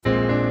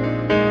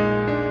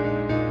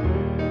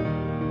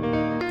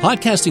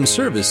Podcasting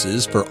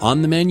services for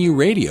On the Menu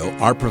Radio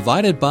are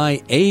provided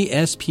by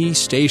ASP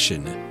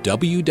Station,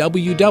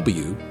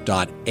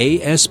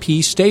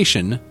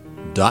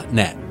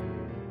 www.aspstation.net.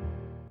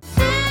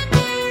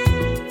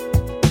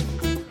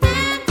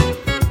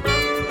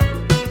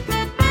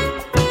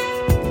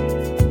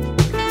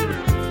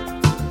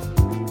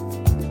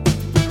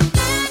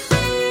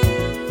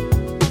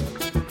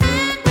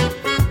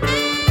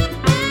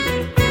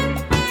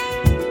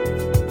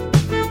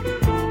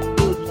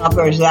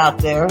 Lovers out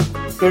there.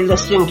 You're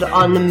listening to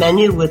On the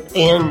Menu with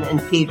Ann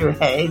and Peter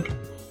Haig.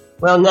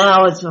 Well,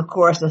 now it's, of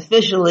course,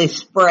 officially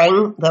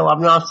spring, though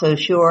I'm not so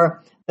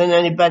sure that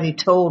anybody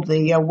told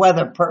the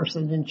weather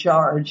person in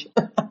charge,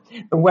 the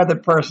weather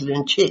person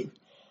in chief.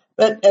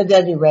 But at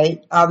any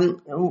rate,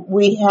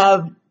 we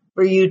have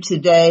for you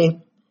today,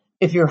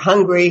 if you're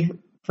hungry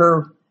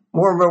for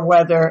warmer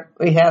weather,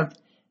 we have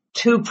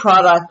 2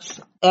 products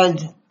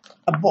and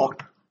a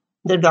book.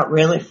 They're not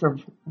really for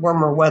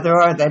warmer weather,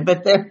 are they?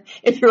 But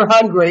if you're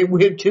hungry,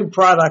 we have 2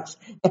 products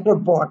and a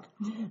book.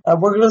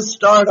 We're going to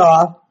start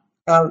off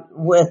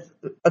with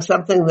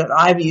something that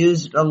I've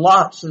used a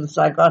lot since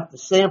I got the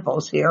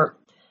samples here,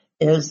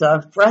 is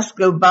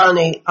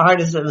Frescobaldi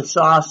artisan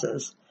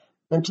sauces.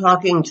 And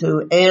talking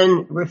to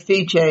Ann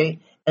Refice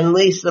and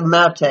Lisa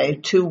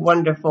Matte, 2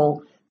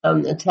 wonderful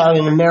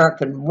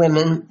Italian-American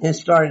women who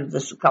started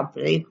this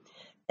company.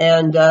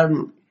 And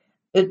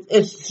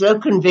it's so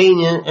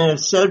convenient and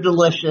it's so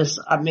delicious.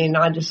 I mean,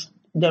 I just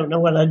don't know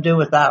what I'd do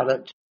without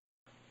it.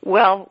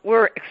 Well,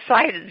 we're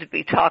excited to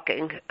be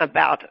talking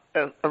about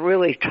a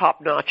really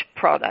top-notch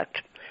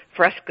product,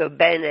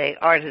 Frescobaldi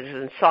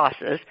artisan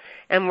sauces,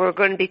 and we're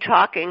going to be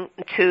talking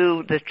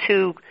to the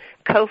 2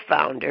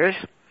 co-founders,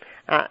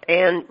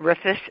 Ann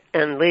Refice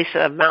and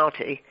Lisa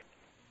Matte.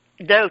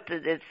 Note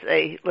that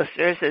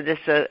listeners, that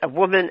it's a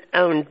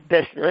woman-owned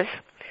business.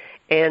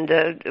 And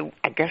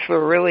I guess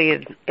we're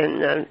really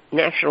in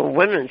National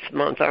Women's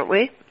Month, aren't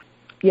we?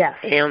 Yes,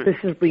 and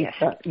this is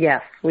Lisa.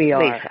 Yes, we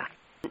are. Lisa,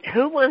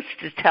 who wants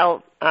to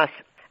tell us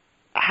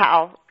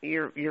how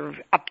your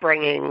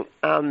upbringing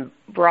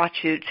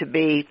brought you to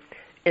be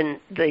in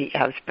the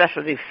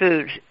specialty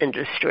food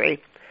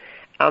industry?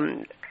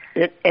 And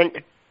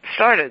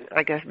started,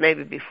 I guess,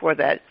 maybe before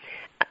that.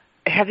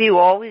 Have you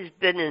always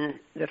been in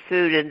the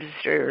food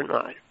industry or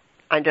not?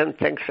 I don't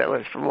think so,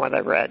 as from what I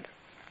read.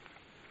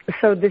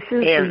 So this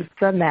is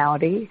Lisa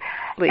Matte,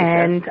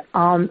 and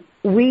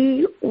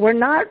we were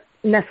not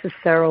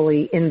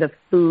necessarily in the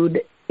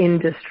food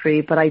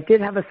industry, but I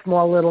did have a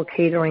small little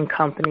catering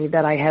company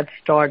that I had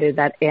started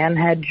that Ann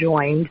had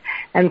joined,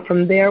 and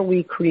from there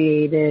we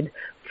created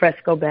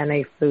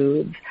Frescobaldi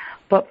Foods.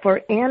 But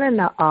for Ann and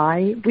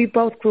I, we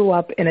both grew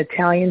up in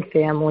Italian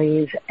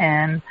families,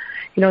 and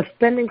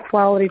spending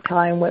quality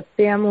time with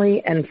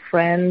family and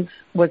friends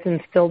was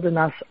instilled in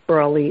us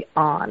early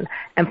on.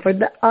 And for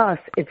us,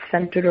 it's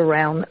centered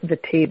around the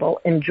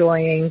table,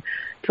 enjoying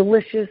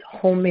delicious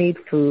homemade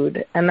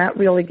food. And that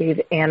really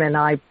gave Ann and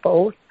I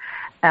both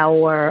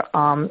our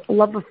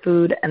love of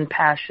food and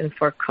passion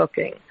for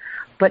cooking.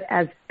 But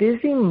as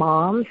busy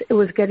moms, it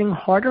was getting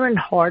harder and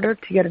harder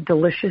to get a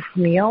delicious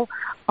meal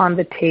on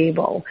the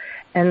table.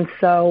 And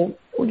so,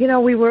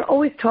 we were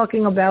always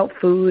talking about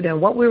food and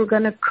what we were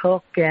going to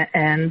cook.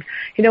 And,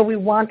 we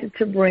wanted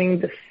to bring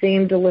the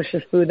same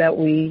delicious food that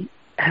we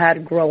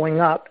had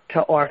growing up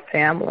to our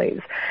families.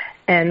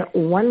 And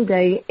one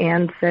day,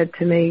 Ann said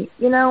to me,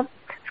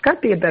 it's got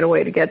to be a better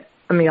way to get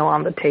a meal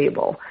on the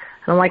table.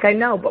 And I'm like, I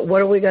know, but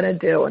what are we going to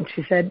do? And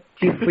she said,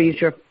 do you freeze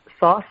your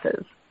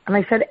sauces? And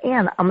I said,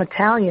 Ann, I'm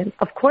Italian.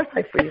 Of course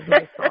I freeze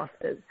my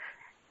sauces.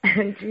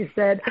 And she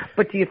said,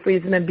 but do you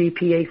freeze them in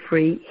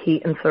BPA-free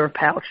heat and serve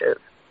pouches?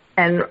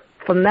 And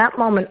from that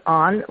moment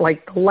on, the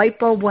light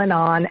bulb went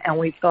on, and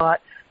we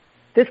thought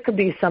this could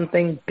be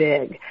something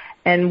big.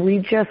 And we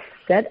just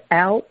set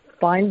out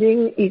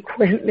finding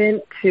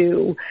equipment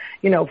to,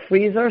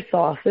 freeze our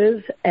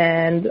sauces,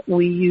 and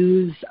we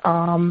use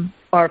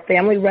our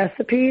family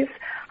recipes,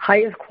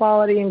 highest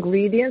quality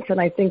ingredients,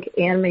 and I think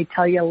Ann may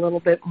tell you a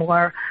little bit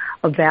more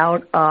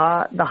about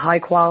the high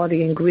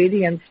quality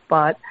ingredients,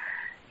 but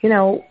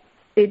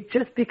it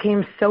just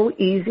became so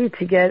easy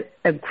to get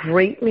a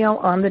great meal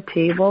on the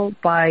table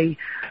by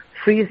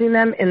freezing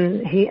them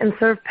in heat and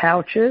serve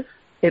pouches.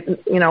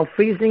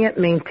 Freezing it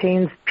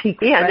maintains peak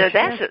freshness.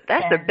 Yeah, no,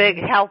 that's a big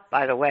help,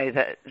 by the way,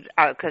 that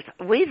because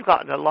we've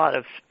gotten a lot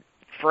of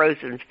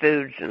frozen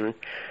foods and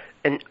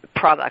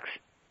products,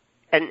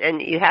 and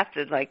you have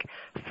to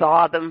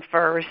thaw them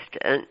first,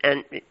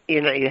 and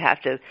you have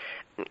to.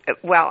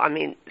 Well, I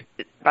mean,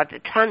 by the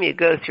time you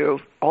go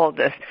through all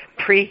this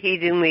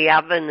preheating the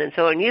oven and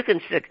so on, you can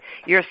stick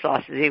your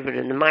sauces even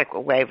in the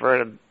microwave or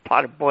in a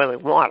pot of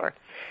boiling water.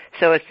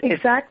 So it's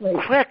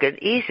quick and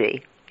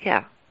easy.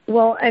 Yeah.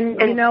 Well, and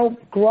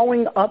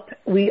growing up,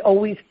 we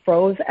always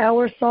froze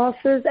our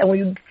sauces, and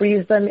we would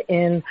freeze them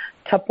in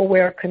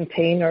Tupperware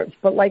containers.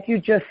 But like you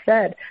just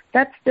said,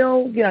 that's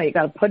still, you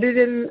got to put it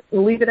in,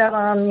 leave it out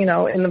on,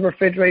 in the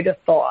refrigerator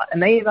thaw.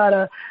 And then you got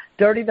to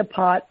dirty the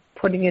pot,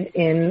 putting it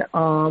in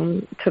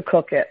to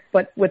cook it.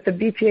 But with the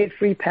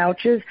BPA-free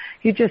pouches,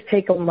 you just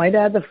take them right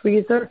out of the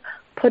freezer,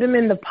 put them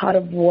in the pot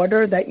of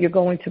water that you're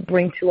going to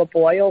bring to a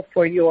boil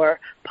for your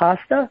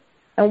pasta.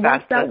 And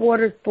once that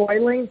water's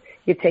boiling,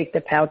 you take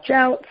the pouch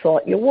out,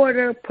 salt your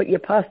water, put your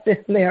pasta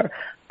in there,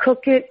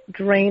 cook it,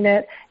 drain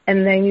it,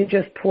 and then you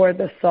just pour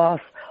the sauce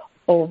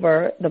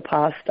over the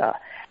pasta.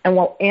 And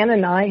what Ann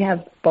and I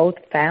have both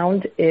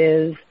found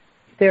is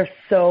they're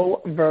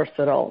so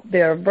versatile.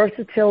 Their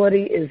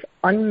versatility is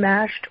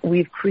unmatched.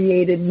 We've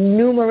created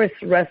numerous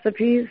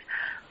recipes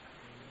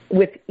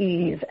with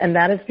ease, and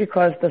that is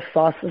because the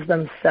sauces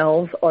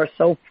themselves are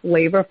so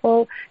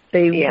flavorful.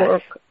 They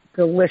work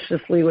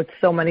deliciously with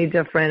so many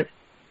different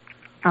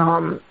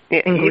ingredients.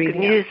 You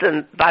can use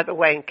them, by the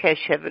way, in case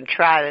you haven't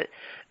tried it,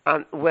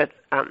 with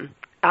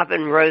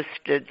oven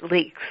roasted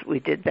leeks. We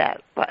did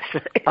that last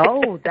night.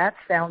 Oh, that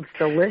sounds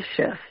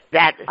delicious.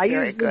 That is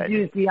very good. I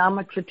usually use the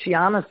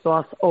amatriciana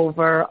sauce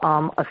over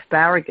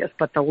asparagus,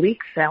 but the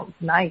leeks sounds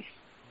nice.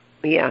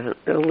 Yeah,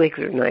 the leeks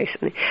are nice.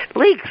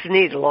 Leeks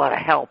need a lot of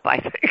help, I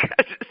think,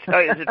 to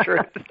tell you the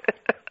truth.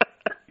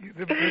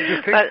 The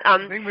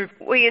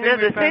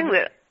thing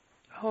that...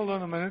 Hold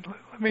on a minute.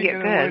 Let me get a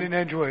word in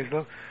edgeways,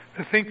 though.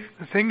 The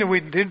thing that we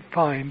did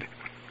find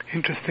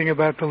interesting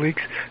about the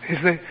leeks is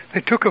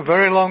they took a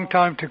very long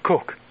time to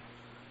cook.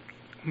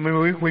 I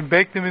mean, we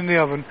baked them in the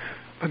oven,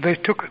 but they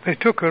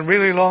took a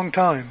really long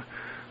time.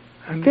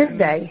 And, did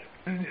they?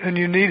 And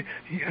you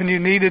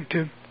needed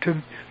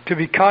to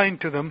be kind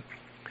to them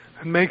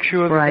and make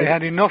sure that they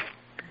had enough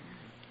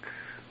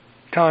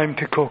time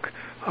to cook.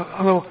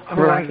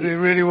 Otherwise, they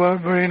really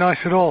weren't very nice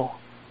at all.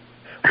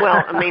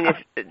 Well, I mean,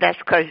 that's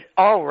because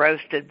all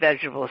roasted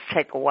vegetables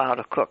take a while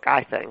to cook,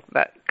 I think,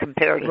 but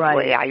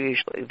comparatively, I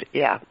usually,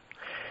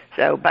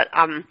 So, but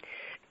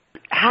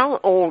how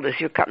old is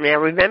your company? I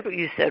remember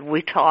you said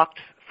we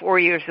talked 4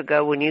 years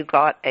ago when you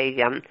got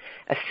a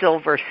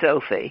Silver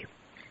Sophie.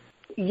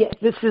 Yes,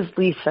 this is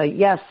Lisa.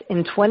 Yes,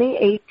 in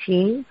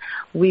 2018,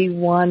 we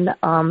won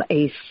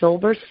a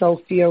Silver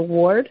Sophie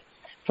Award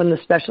from the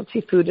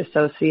Specialty Food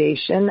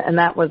Association, and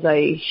that was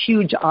a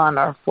huge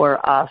honor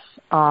for us.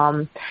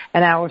 And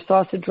our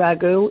sausage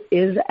ragu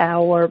is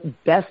our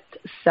best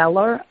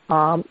seller.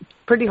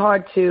 Pretty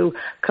hard to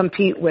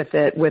compete with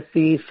it, with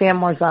the San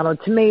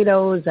Marzano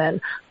tomatoes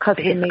and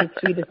custom-made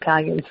sweet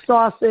Italian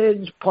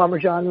sausage,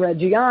 Parmesan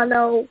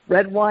Reggiano,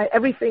 red wine,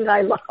 everything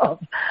I love.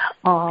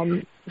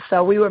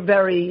 So we were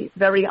very,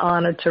 very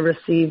honored to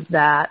receive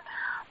that.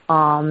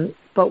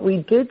 But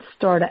we did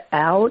start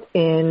out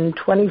in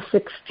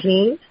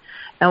 2016,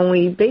 and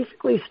we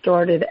basically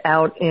started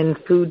out in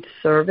food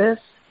service,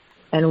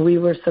 and we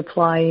were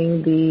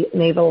supplying the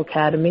Naval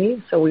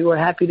Academy. So we were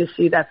happy to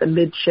see that the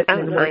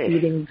midshipmen were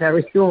eating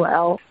very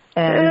well.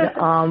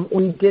 And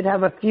we did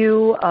have a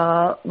few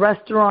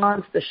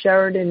restaurants, the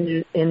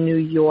Sheraton in New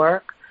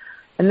York.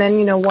 And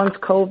then, once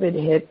COVID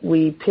hit,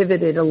 we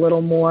pivoted a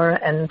little more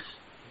and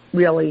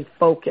really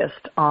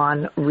focused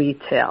on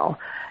retail.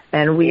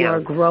 And we are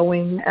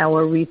growing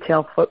our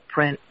retail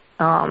footprint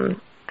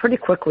pretty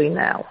quickly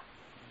now.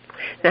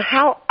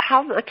 Now,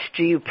 how much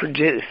do you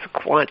produce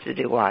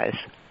quantity-wise?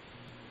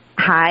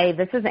 Hi,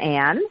 this is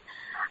Ann.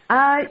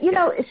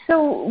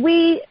 So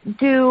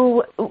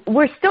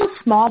we're still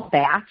small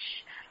batch,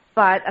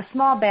 but a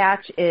small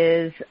batch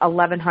is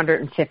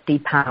 1,150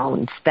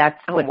 pounds.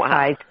 That's what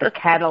size the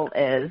kettle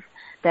is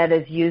that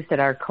is used at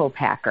our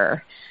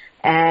co-packer.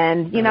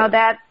 And,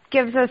 that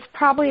gives us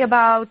probably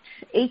about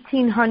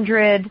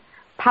 1,800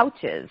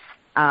 pouches,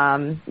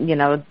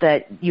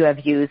 that you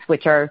have used,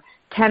 which are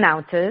 10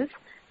 ounces.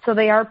 So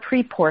they are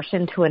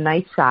pre-portioned to a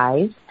nice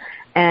size.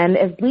 And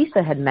as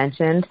Lisa had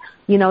mentioned,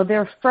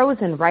 they're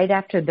frozen right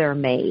after they're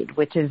made,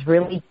 which is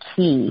really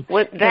key.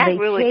 Well, that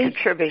really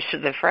contributes to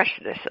the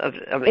freshness of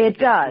it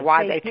does.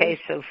 Why they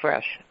taste so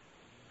fresh.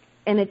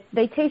 And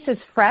they taste as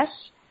fresh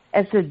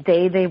as the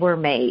day they were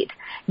made.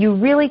 You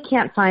really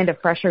can't find a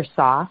fresher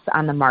sauce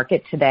on the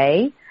market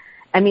today,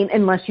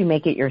 unless you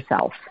make it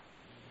yourself.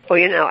 Well,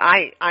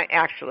 I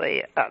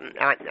actually,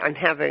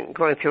 I'm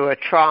going through a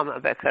trauma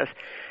because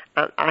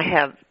I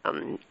have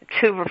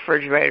 2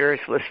 refrigerators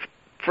with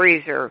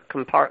freezer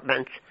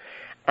compartments,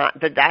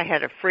 but I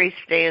had a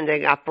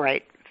freestanding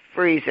upright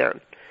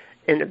freezer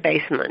in the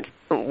basement,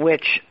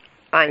 which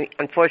I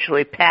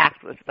unfortunately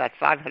packed with about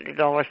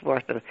 $500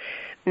 worth of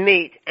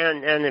meat,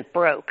 and it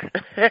broke.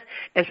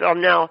 And so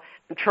I'm now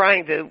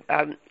trying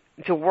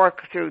to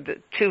work through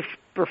the 2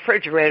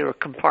 refrigerator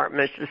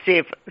compartments to see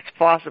if it's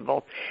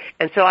possible.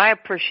 And so I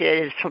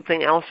appreciated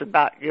something else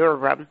about your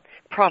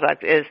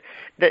product is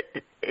that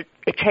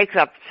it takes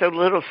up so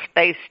little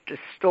space to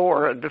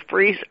store the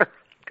freezer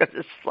because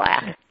it's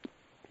flat.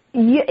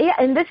 Yeah,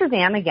 and this is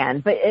Ann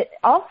again, but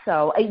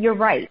also, you're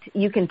right.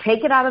 You can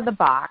take it out of the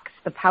box.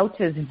 The pouch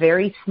is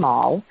very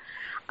small.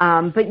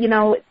 But,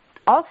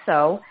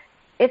 also,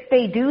 if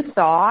they do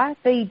thaw,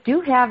 they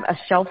do have a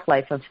shelf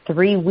life of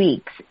 3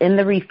 weeks in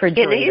the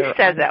refrigerator. Yeah, you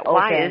said that.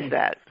 Why is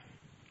that?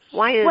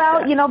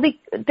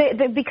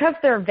 Because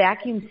they're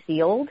vacuum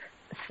sealed,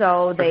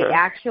 so they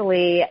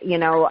actually,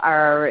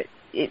 are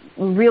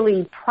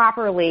really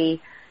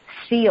properly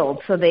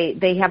sealed. So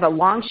they have a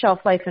long shelf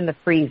life in the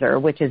freezer,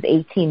 which is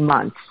 18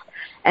 months.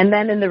 And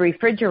then in the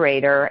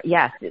refrigerator,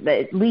 yes,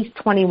 at least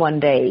 21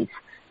 days.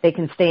 They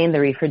can stay in the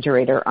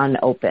refrigerator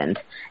unopened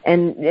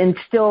and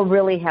still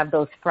really have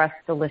those fresh,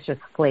 delicious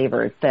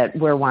flavors that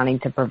we're wanting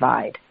to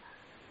provide.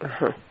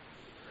 Uh-huh.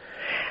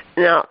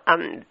 Now,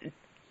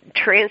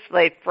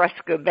 translate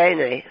Fresco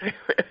Bene,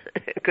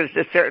 because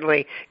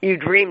certainly you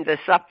dreamed this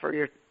up for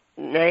your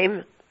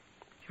name.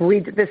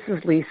 This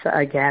is Lisa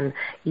again.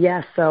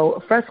 Yes,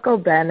 so Fresco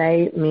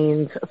Bene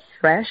means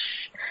fresh,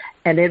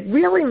 and it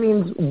really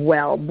means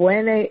well.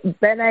 Bene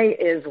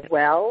is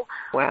well,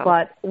 wow.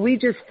 But we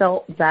just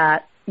felt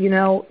that,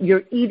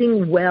 you're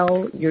eating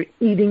well, you're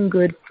eating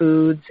good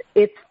foods,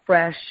 it's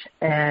fresh,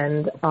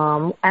 and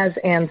as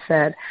Ann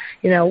said,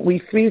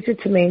 we freeze it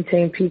to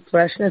maintain peak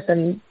freshness,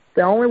 and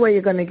the only way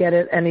you're going to get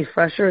it any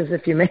fresher is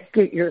if you make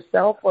it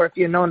yourself or if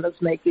you're known as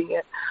making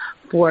it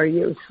for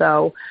you.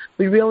 So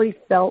we really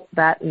felt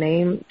that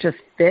name just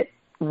fit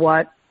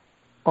what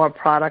our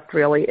product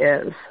really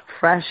is,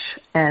 fresh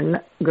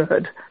and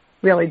good,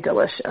 really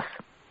delicious.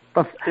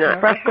 But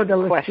Fresco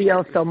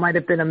Delicioso might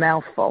have been a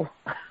mouthful.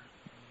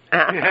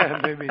 Yeah,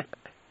 maybe.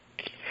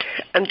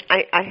 And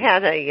I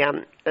had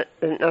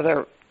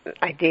another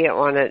idea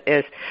on it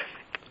is,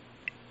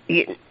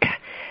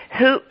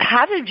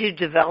 how did you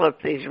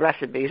develop these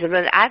recipes? I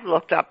mean, I've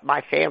looked up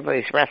my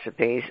family's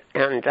recipes,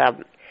 and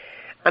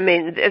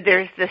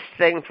there's this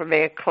thing from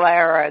Aunt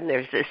Clara, and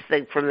there's this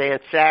thing from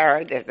Aunt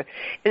Sarah, and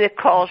it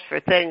calls for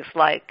things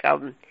like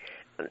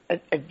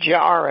a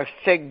jar of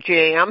fig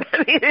jam. I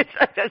mean, it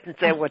doesn't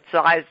say what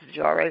size the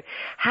jar is.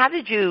 How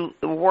did you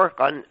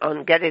work on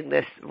getting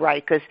this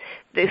right? Because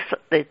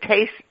the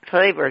taste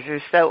flavors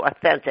are so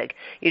authentic.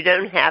 You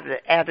don't have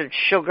the added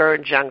sugar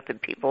and junk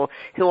that people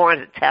who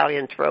aren't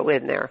Italian throw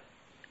in there.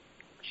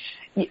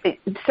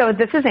 So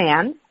this is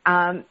Ann.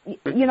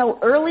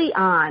 Early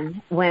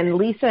on when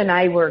Lisa and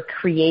I were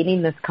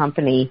creating this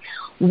company,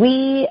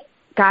 we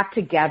got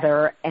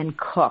together and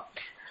cooked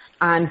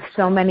on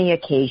so many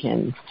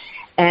occasions.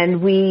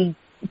 And we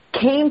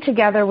came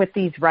together with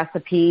these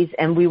recipes,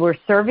 and we were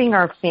serving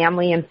our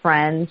family and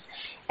friends,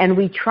 and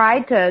we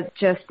tried to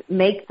just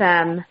make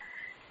them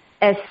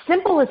as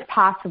simple as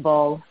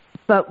possible,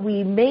 but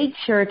we made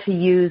sure to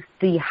use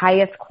the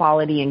highest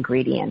quality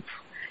ingredients.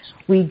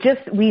 We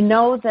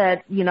know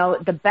that,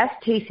 the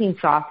best tasting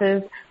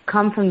sauces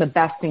come from the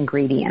best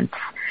ingredients.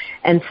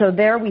 And so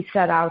there we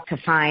set out to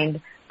find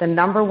the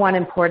number one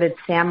imported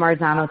San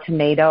Marzano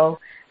tomato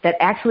that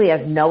actually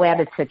has no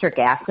added citric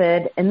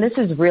acid. And this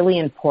is really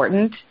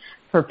important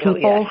for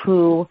people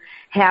who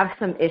have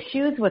some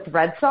issues with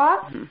red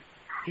sauce. Mm-hmm.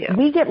 Yeah.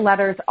 We get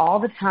letters all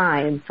the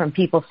time from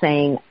people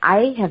saying,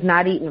 I have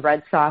not eaten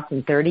red sauce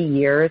in 30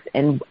 years,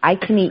 and I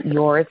can eat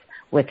yours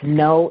with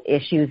no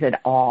issues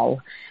at all.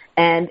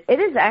 And it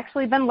has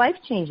actually been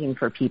life-changing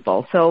for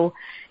people. So,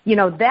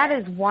 that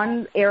is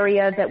one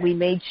area that we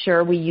made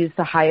sure we used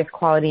the highest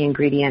quality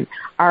ingredient.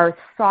 Our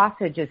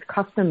sausage is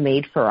custom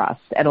made for us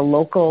at a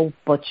local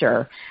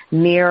butcher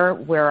near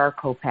where our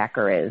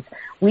co-packer is.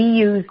 We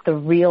use the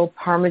real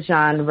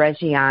Parmesan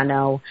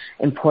Reggiano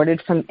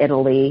imported from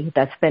Italy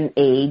that's been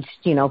aged,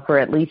 for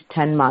at least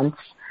 10 months.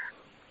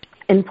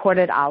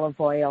 Imported olive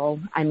oil.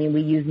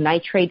 We use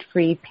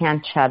nitrate-free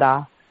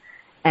pancetta.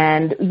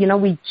 And,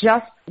 we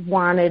just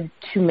wanted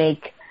to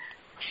make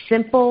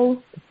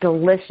simple,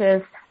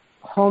 delicious,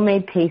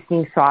 homemade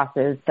tasting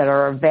sauces that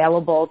are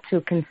available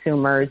to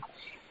consumers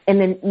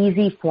in an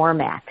easy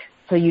format,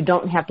 so you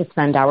don't have to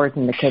spend hours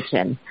in the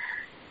kitchen.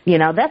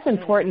 That's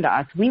important to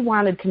us. We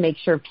wanted to make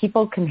sure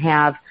people can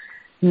have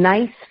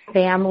nice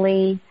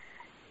family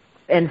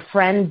and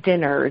friend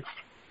dinners,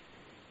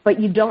 but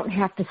you don't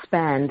have to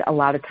spend a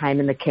lot of time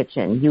in the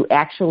kitchen. You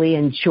actually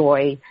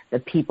enjoy the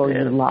people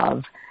you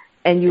love.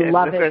 And you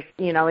love it,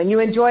 and you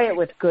enjoy it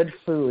with good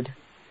food.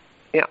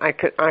 Yeah, I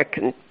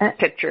can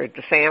picture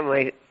the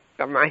family,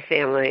 or my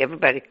family,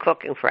 everybody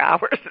cooking for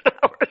hours and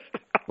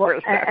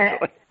hours and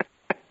hours.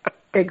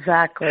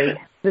 Exactly.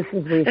 This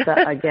is Lisa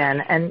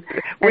again. And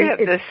we have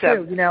it's this,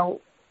 true,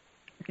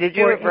 Did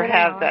you ever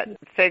have that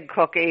fig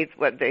cookie,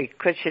 what the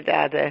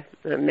cucciadata,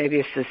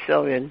 maybe a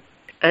Sicilian?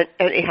 And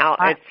anyhow,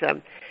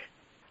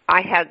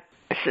 I had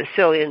a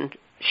Sicilian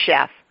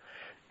chef,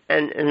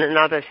 and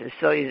another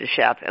Sicilian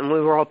chef, and we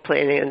were all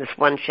planning, and this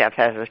one chef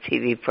has a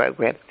TV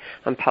program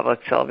on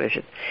public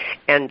television.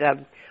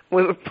 And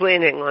we were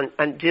planning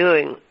on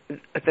doing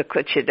the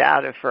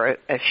cucciadata for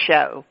a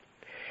show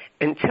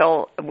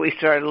until we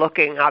started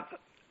looking up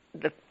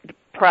the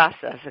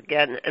process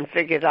again and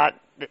figured out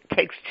it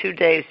takes 2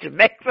 days to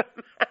make them.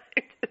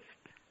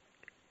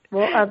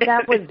 Well,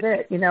 that was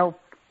it.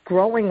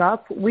 Growing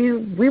up, we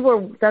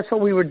were, that's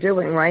what we were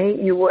doing, right?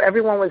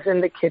 Everyone was in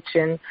the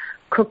kitchen,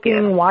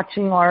 cooking,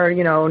 watching our,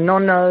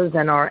 nonnas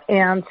and our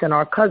aunts and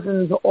our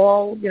cousins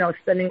all,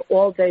 spending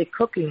all day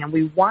cooking. And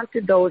we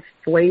wanted those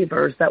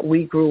flavors that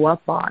we grew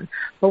up on.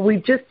 But we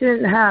just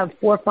didn't have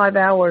 4 or 5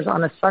 hours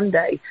on a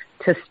Sunday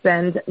to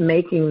spend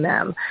making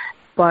them.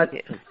 But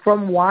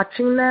from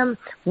watching them,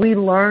 we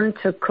learned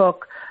to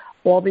cook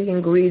all the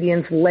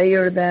ingredients,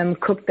 layer them,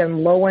 cook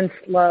them low and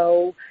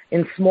slow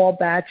in small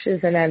batches.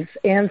 And as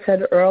Ann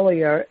said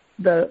earlier,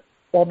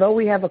 although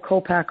we have a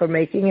co-packer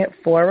making it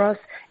for us,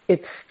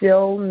 it's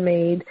still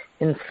made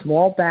in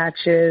small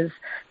batches.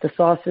 The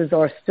sauces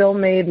are still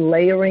made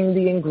layering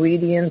the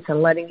ingredients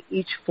and letting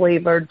each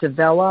flavor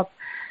develop.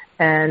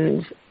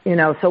 And,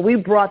 so we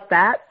brought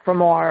that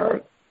from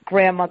our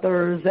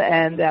grandmothers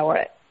and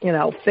our,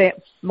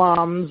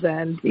 moms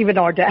and even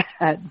our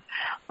dads,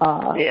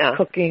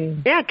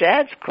 cooking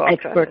dad's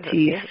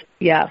expertise.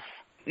 Yes.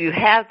 You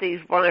have these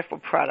wonderful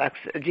products.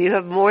 Do you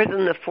have more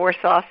than the 4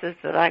 sauces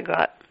that I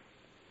got?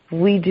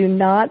 We do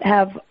not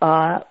have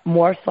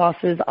more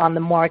sauces on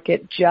the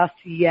market just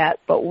yet,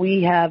 but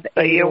we have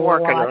a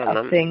lot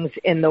of things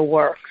in the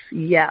works.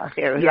 Yes.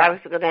 I was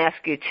going to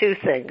ask you 2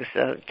 things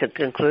to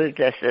conclude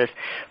this.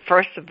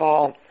 First of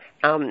all,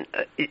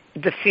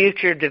 the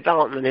future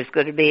development is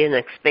going to be in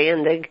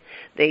expanding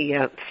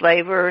the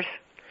flavors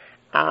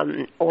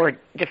or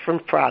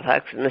different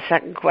products. And the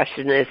second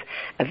question is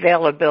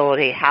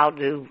availability. How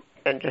does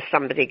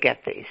somebody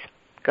get these?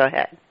 Go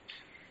ahead.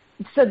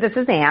 So this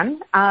is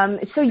Ann.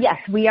 So yes,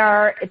 we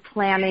are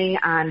planning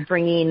on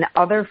bringing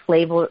other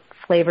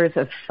flavors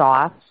of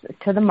sauce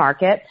to the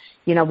market.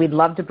 We'd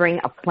love to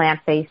bring a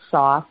plant-based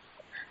sauce,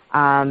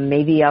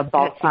 maybe a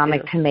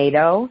balsamic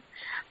tomato.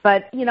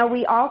 But,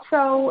 we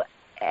also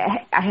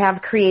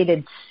have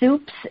created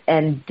soups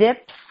and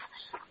dips,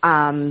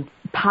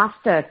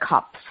 pasta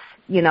cups,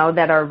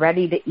 that are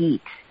ready to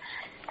eat.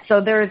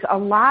 So there's a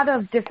lot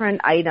of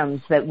different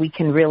items that we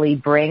can really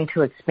bring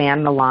to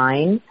expand the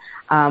line.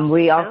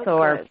 We also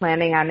are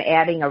planning on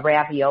adding a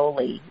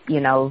ravioli,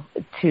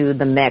 to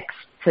the mix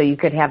so you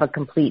could have a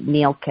complete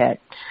meal kit.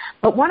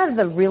 But one of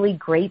the really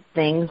great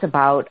things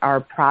about our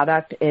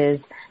product is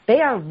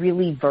they are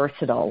really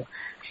versatile.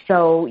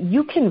 So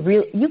you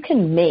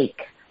can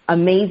make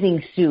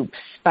amazing soups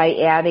by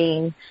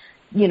adding,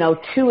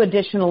 2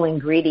 additional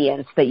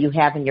ingredients that you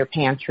have in your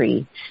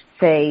pantry,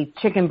 say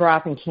chicken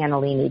broth and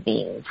cannellini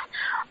beans,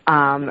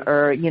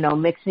 or,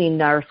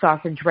 mixing our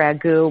sausage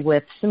ragu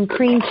with some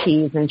cream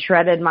cheese and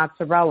shredded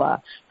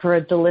mozzarella for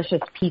a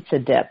delicious pizza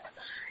dip.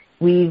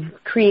 We've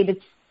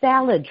created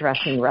salad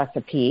dressing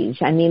recipes.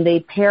 They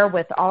pair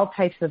with all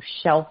types of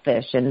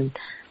shellfish and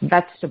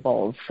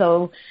vegetables.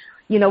 So,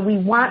 we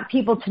want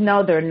people to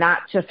know they're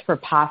not just for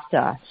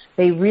pasta.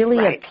 They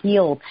really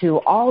appeal to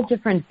all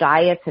different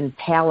diets and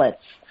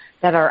palates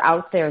that are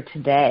out there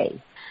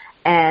today.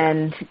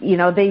 And,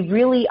 they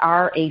really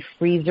are a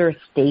freezer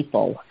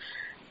staple.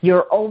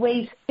 You're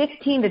always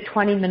 15 to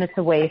 20 minutes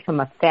away from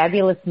a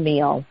fabulous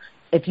meal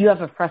if you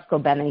have a Fresco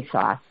Bene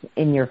sauce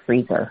in your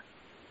freezer.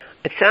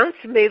 It sounds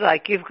to me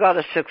like you've got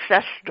a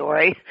success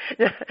story.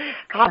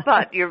 How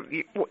about your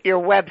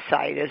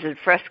website? Is it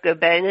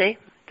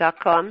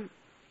frescobene.com?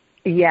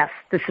 Yes,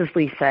 this is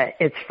Lisa.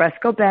 It's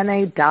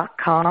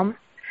frescobene.com.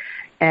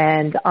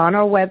 And on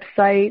our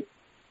website,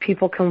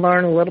 people can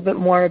learn a little bit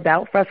more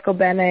about Fresco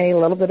Bene, a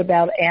little bit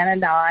about Ann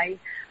and I.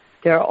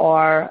 There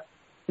are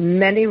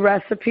many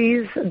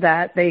recipes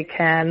that they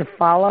can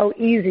follow,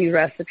 easy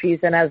recipes.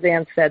 And as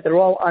Ann said, they're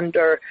all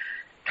under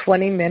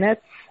 20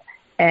 minutes.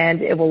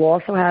 And it will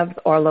also have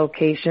our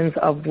locations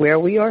of where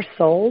we are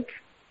sold.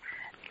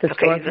 The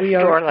store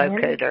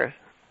locator.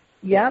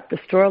 Yep, the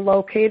store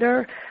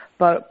locator.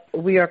 But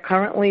we are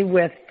currently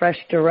with Fresh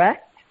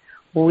Direct.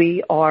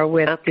 We are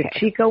with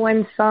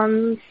DeChico &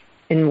 Sons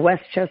in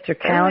Westchester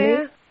County.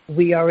 Oh, yeah.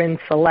 We are in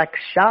select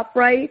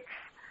ShopRites.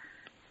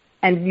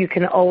 And you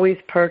can always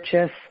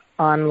purchase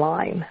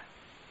online.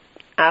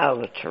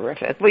 Oh,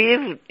 terrific. Well,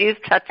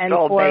 you've touched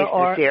all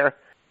bases here.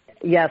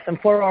 Yes, and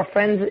for our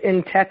friends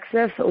in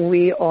Texas,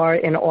 we are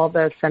in all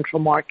the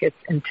central markets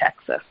in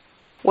Texas.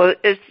 Well,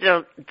 it's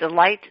a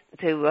delight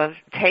to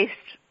taste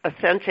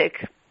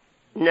authentic,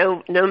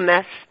 no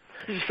mess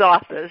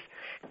sauces,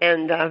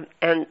 and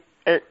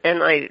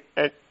I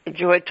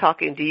enjoyed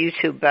talking to you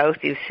two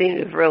both. You seem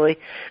to have really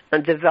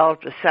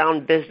developed a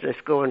sound business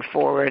going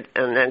forward.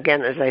 And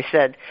again, as I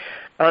said,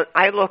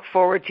 I look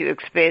forward to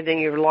expanding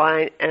your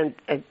line, and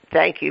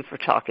thank you for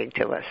talking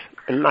to us,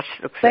 and much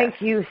success.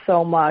 Thank you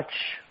so much.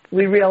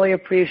 We really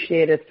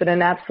appreciate it. It's been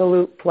an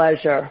absolute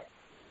pleasure.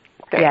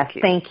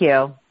 Thank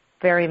you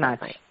very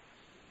much.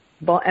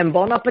 And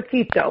bon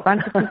appetito. Bon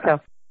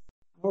appetito.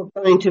 We're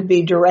going to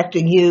be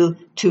directing you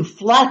to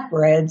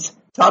flatbreads,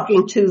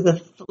 talking to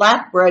the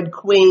flatbread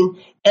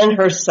queen and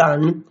her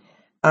son.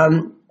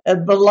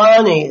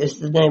 Balani is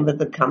the name of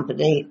the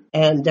company,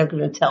 and they're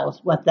going to tell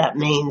us what that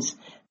means.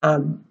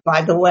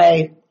 By the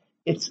way,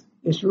 it's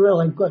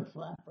really good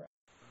flatbread.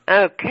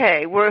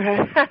 Okay,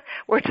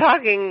 we're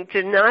talking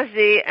to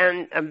Nazi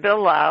and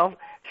Bilal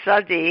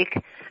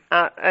Sadiq,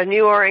 and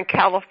you are in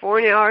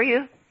California, are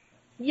you?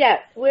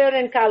 Yes, we're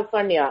in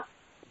California.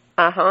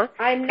 Uh-huh.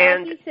 I'm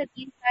Nazi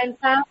Sadiq. I'm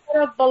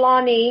founder of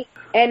Balani,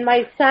 and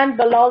my son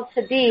Bilal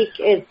Sadiq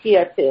is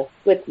here too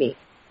with me.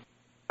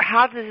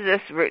 How does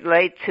this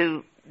relate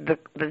to the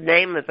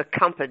name of the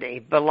company,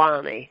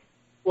 Balani?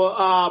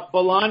 Well,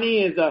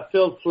 bolani is a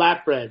filled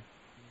flatbread.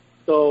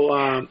 So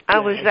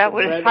was that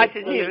what I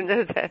didn't even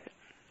know that.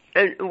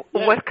 And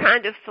what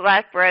kind of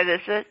flatbread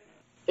is it?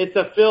 It's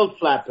a filled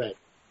flatbread.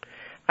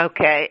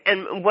 Okay,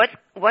 and what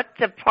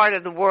the part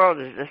of the world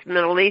is this?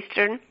 Middle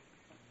Eastern?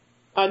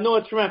 No,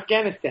 it's from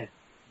Afghanistan.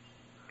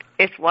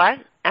 It's what?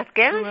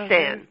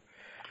 Afghanistan.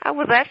 Oh,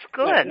 well, that's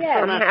good.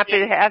 Yeah. I'm happy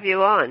to have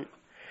you on.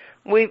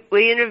 We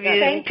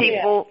interviewed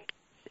people.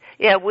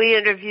 Yeah, we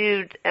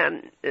interviewed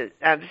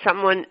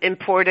someone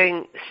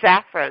importing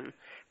saffron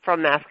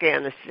from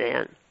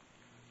Afghanistan.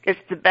 It's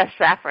the best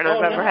saffron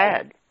I've ever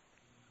had.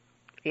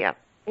 Yeah.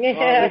 It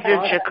was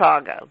in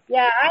Chicago.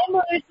 Yeah,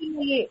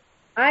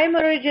 I'm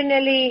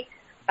originally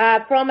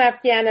from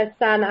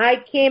Afghanistan. I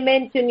came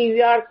into New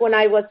York when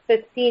I was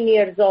 15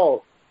 years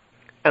old.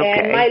 Okay.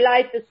 And my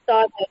life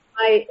started.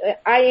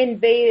 I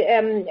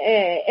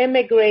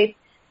immigrate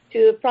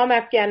from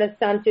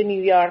Afghanistan to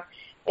New York,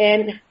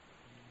 and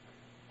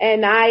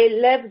I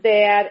lived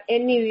there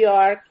in New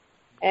York,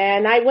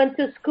 and I went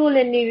to school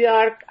in New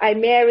York. I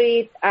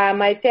married.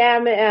 My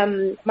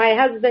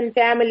husband's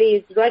family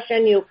is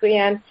Russian,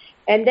 Ukrainian,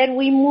 and then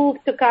we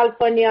moved to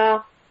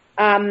California.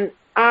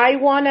 I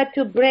wanted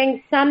to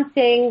bring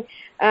something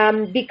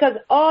because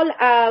all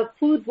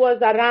food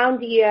was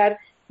around here,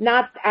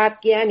 not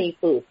Afghani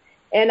food.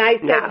 And I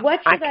said,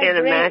 what should I bring? I can't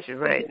imagine,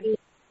 right?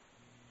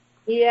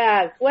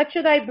 Yes, what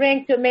should I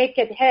bring to make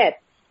it hit?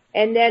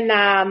 And then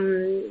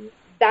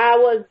that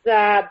was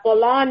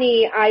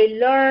bolani. I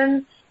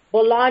learned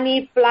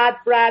bolani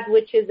flatbread,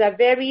 which is a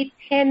very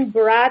thin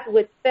bread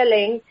with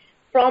filling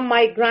from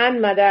my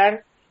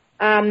grandmother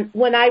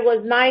when I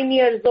was 9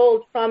 years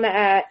old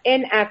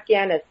in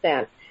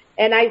Afghanistan.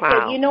 And I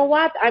said, you know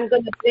what? I'm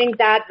going to bring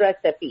that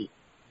recipe.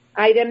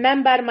 I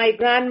remember my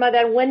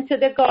grandmother went to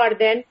the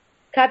garden,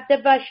 cut the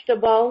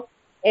vegetable,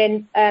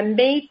 and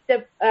made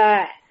the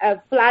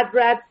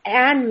flatbread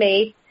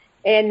handmade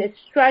and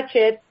stretch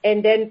it,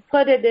 and then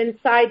put it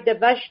inside the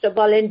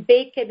vegetable and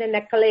bake it in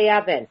a clay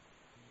oven.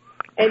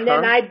 And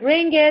then I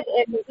bring it,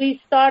 and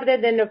we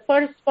started in the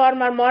first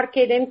farmer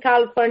market in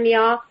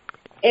California.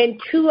 In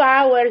 2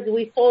 hours,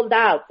 we sold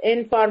out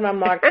in farmer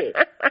market.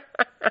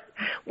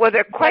 Well,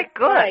 they're quite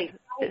good. Right.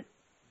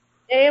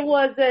 It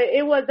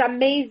was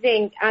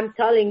amazing, I'm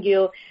telling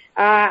you.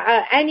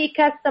 Any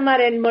customer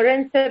in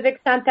Marin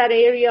Civic Center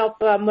area of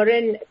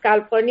Marin,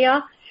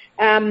 California,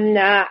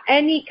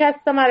 any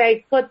customer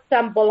I put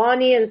some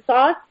bologna and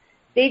sauce,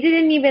 they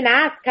didn't even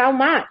ask how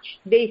much.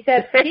 They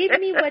said, give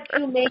me what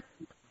you make.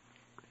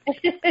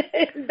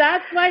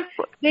 That's why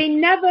they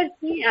never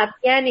see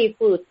Afghani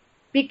food,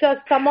 because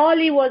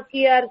tamale was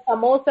here,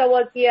 samosa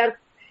was here,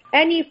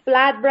 any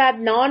flatbread,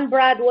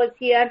 non-bread was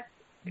here,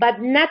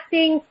 but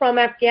nothing from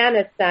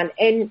Afghanistan.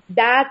 And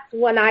that's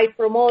when I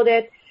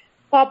promoted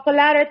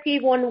popularity.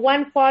 When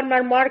one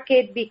farmer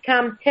market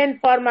became 10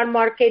 farmer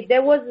market,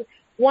 there was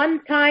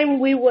one time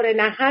we were in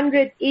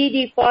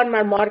 180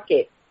 farmer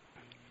market.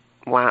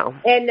 Wow.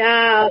 And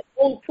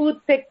Whole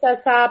Foods picked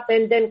us up,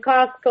 and then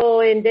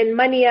Costco, and then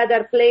many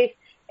other places.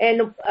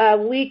 And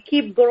we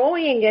keep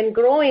growing and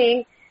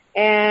growing,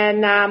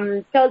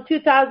 and till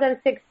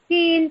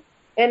 2016,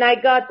 and I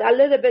got a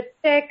little bit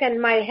sick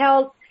and my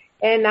health,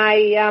 and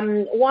I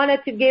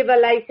wanted to give a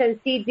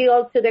licensee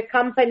deal to the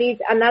companies.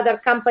 Another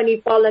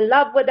company fell in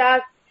love with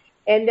us,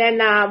 and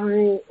then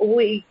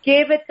we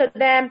gave it to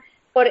them.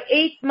 For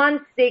 8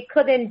 months, they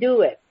couldn't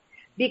do it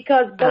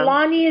because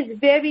bologna is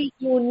very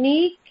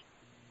unique.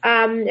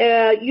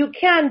 You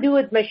can't do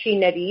it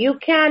machinery. You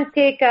can't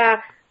take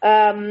a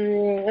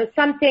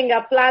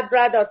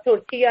flatbread or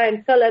tortilla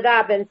and fill it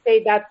up and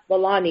say that's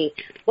bologna.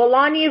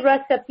 Bologna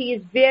recipe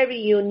is very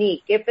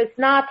unique. If it's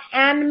not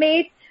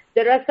handmade,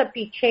 the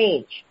recipe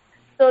change.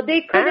 So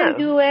they couldn't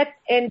do it,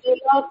 and they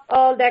lost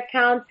all the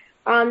account.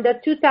 On the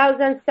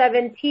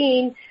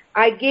 2017,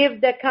 I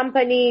gave the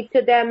company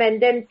to them,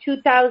 and then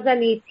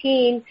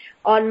 2018,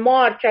 on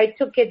March, I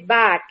took it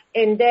back.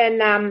 And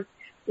then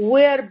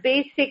we're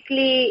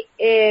basically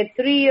a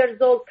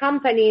 3-year-old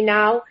company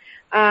now.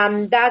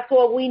 That's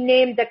what we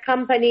named the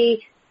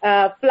company,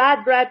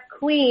 Flatbread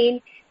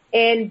Queen.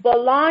 And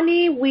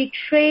bologna, we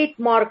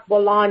trademark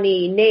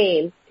bologna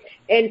name.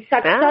 And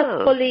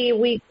successfully,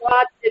 we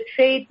got the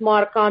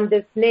trademark on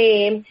this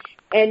name.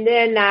 And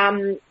then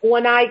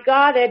when I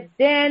got it,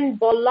 then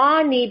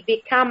bologna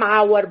became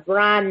our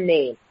brand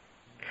name.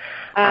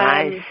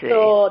 I see.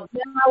 So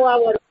now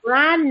our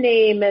brand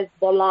name is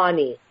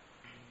bologna.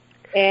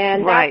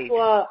 And that's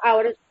what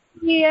our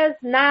story is.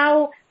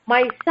 Now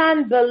my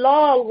son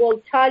Bilal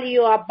will tell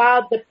you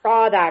about the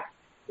product.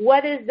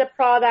 What is the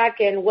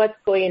product and what's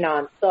going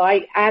on? So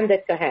I hand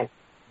it to him.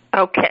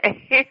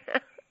 Okay.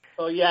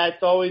 So, yeah,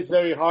 it's always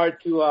very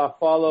hard to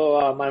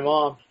follow my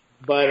mom.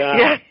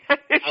 But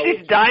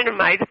she's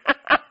dynamite.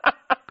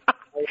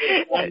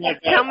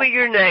 Tell me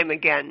your name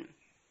again.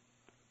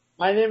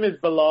 My name is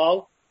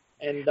Bilal.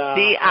 And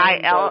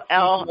Billal,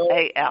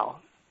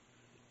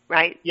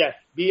 right? Yes,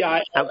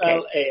 Billal.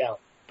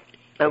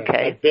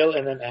 Okay. Like Bill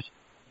and then S.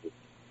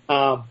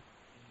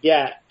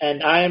 Yeah,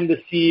 and I am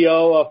the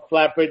CEO of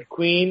Flatbread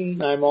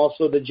Queen. I'm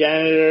also the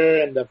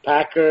janitor and the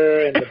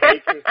packer and the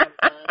baker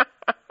sometimes.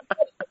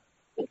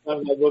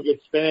 Sometimes I go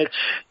get spinach.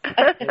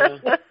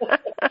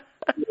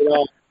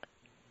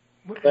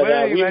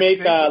 But we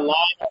make a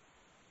line.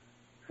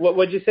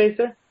 What'd you say,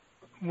 sir?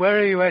 Where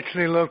are you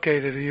actually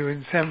located? Are you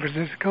in San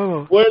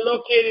Francisco? We're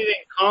located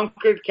in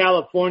Concord,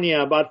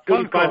 California, about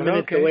 45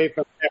 minutes away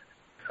from San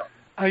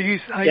Francisco. I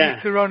used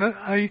to run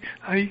a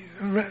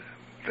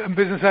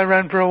business I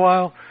ran for a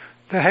while.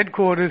 The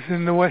headquarters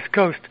in the West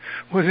Coast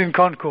was in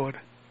Concord.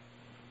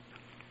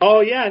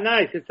 Oh, yeah,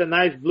 nice. It's a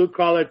nice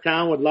blue-collar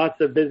town with lots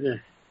of business.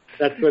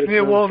 That's what it's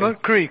near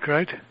Walnut Creek,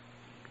 right?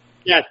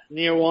 Yes,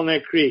 near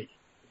Walnut Creek.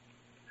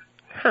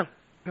 Huh.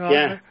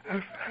 Yeah.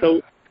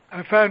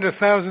 I found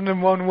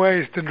 1,001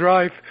 ways to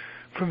drive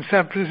from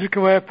San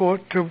Francisco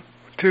Airport to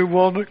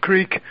Walnut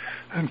Creek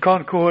and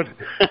Concord.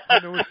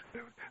 And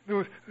there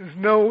was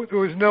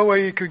no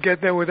way you could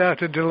get there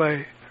without a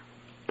delay.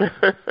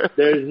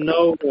 There's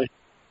no way.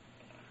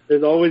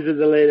 There's always a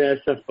delay to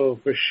SFO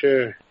for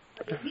sure.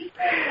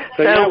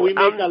 So we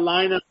make a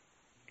line of.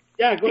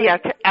 Yeah, go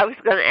ahead. Yeah, I was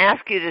going to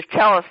ask you to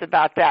tell us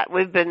about that.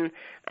 We've been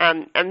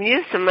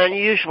used some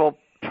unusual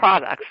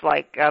products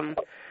like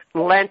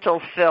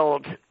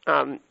lentil-filled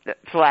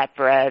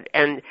flatbread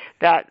and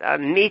that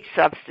meat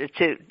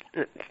substitute.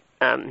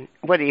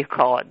 What do you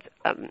call it?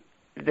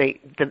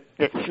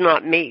 It's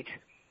not meat.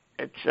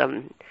 It's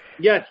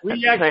Yes,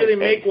 we actually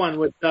make one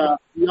with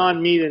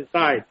Beyond Meat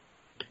inside.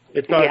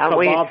 It's our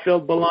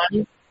kebab-filled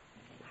bologna.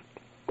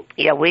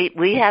 Yeah,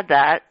 we had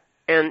that,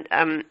 and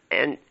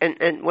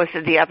was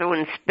it the other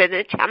one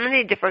spinach? How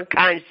many different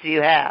kinds do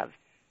you have?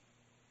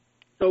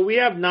 So we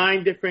have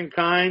 9 different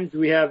kinds.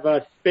 We have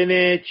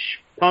spinach,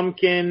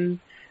 pumpkin,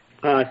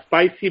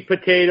 spicy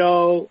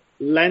potato,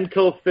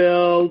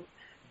 lentil-filled.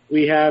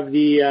 We have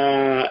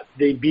the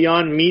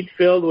Beyond Meat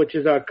filled, which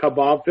is our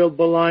kebab-filled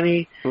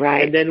bologna.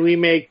 Right. And then we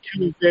make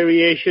 2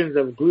 variations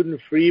of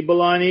gluten-free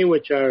bologna,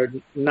 which are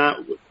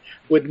not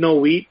with no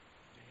wheat.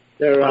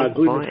 They're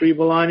gluten-free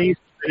bologna,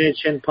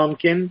 spinach and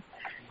pumpkin.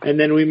 And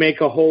then we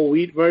make a whole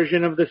wheat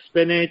version of the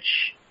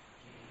spinach.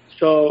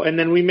 And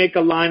then we make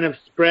a line of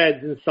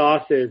spreads and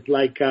sauces,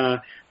 like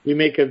we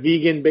make a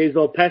vegan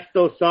basil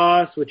pesto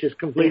sauce, which is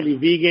completely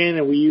vegan,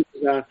 and we use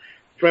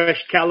fresh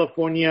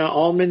California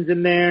almonds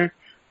in there.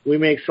 We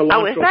make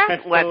cilantro pesto. Oh, is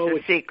that what the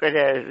secret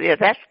is? Yeah,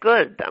 that's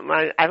good.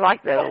 I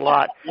like that a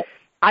lot.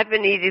 I've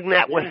been eating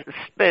that with a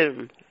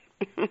spoon.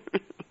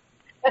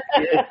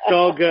 It's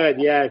so good,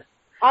 yes.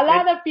 A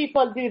lot of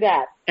people do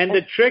that. And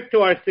the trick to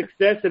our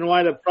success and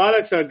why the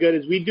products are good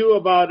is we do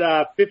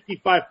about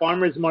 55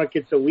 farmers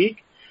markets a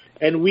week,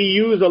 and we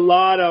use a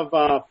lot of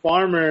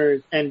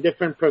farmers and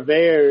different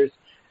purveyors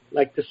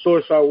like to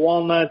source our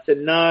walnuts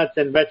and nuts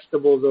and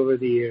vegetables over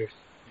the years.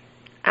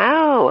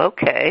 Oh,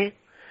 okay.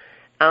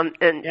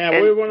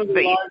 We're one of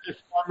the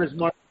largest farmers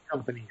market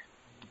companies.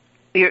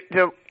 You're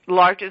the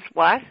largest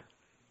what?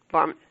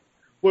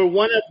 We're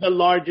one of the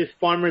largest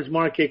farmers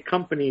market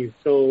companies,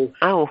 so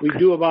we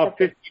do about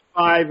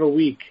 55 a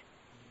week.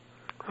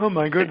 Oh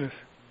my goodness!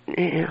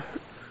 Yeah,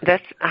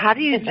 how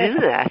do you do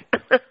that?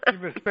 You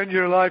must spend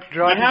your life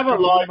driving. I have a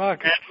large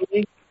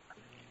family.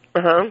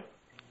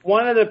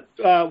 One of the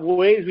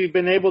ways we've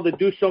been able to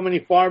do so many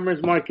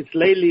farmers markets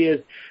lately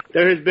is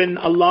there has been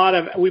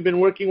we've been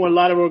working with a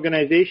lot of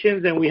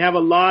organizations, and we have a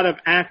lot of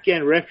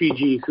Afghan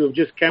refugees who have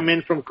just come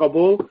in from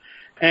Kabul.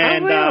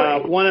 And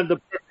really? One of the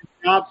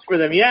perfect jobs for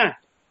them, if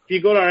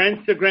you go to our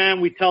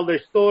Instagram, we tell their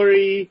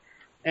story.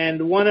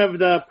 And one of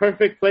the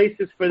perfect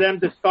places for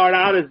them to start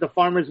out is the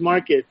farmers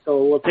market.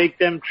 So we'll take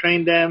them,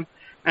 train them.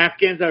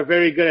 Afghans are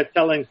very good at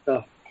selling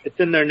stuff. It's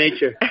in their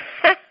nature.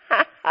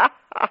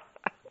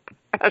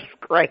 That's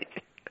great.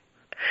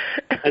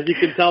 As you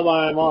can tell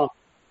by my mom.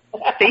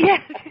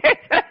 Yes.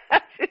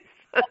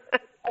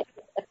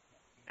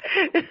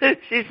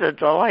 She's a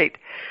delight.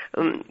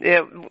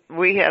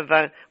 We have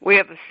a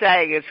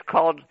saying. It's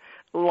called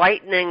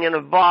lightning in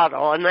a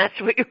bottle, and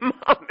that's what your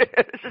mom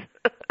is.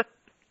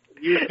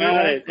 You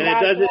got it. And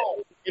it doesn't.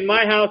 In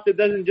my house, it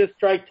doesn't just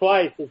strike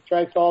twice. It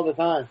strikes all the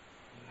time.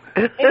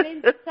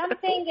 And it's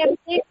something that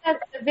makes us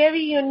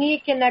very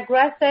unique and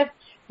aggressive,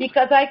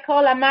 because I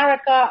call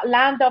America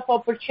land of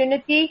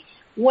opportunity.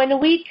 When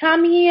we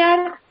come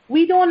here,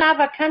 we don't have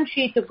a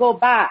country to go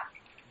back.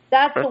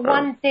 That's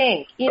one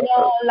thing.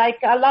 Like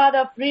a lot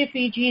of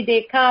refugees,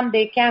 they come,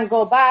 they can't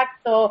go back,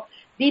 so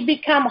they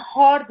become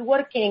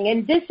hardworking,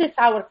 and this is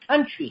our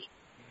country.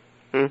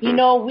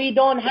 Mm-hmm. We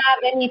don't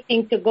have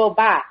anything to go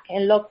back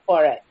and look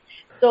for it.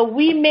 So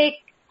we make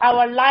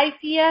our life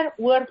here,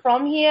 we're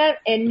from here,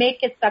 and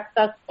make it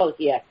successful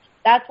here.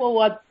 That's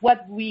what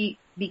we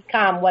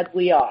become, what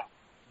we are.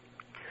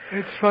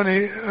 It's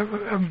funny,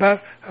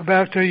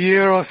 about a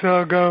year or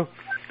so ago,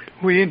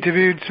 we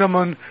interviewed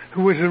someone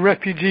who was a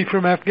refugee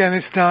from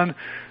Afghanistan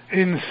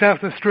in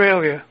South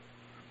Australia.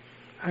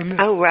 And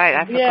right,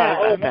 I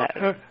forgot about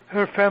that.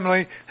 Her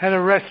family had a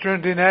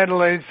restaurant in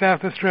Adelaide,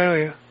 South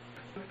Australia.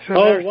 So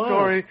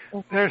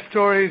their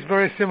story is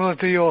very similar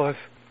to yours.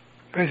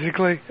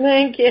 basically.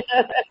 Thank you.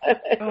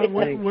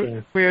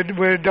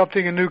 We're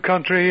adopting a new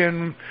country,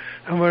 and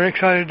we're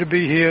excited to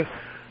be here.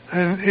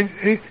 And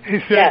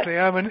exactly,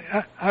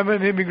 yes. I'm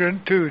an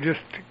immigrant too.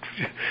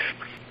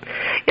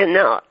 And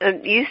now,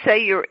 you say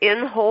you're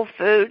in Whole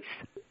Foods?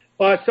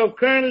 So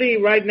currently,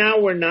 right now,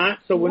 we're not.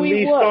 So when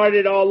we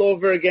started all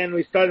over again,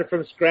 we started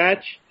from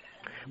scratch.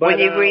 But, when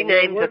you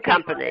renamed the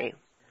company?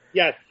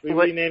 Yes, we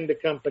renamed the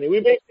company.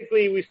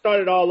 We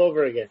started all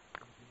over again.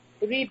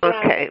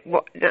 Okay.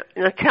 Well,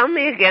 now tell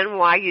me again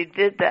why you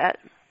did that.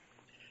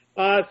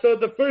 So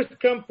the first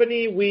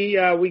company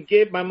we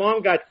gave, my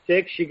mom got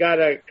sick. She got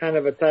a kind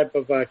of a type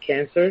of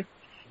cancer.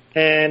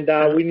 And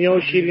we know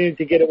she needed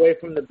to get away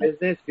from the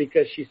business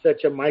because she's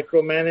such a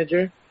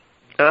micromanager.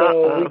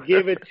 So we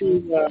gave it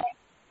to,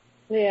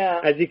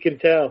 as you can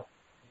tell.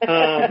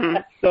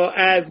 So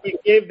as we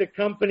gave the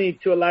company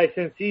to a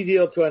licensee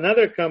deal to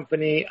another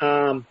company,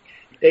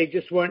 they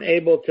just weren't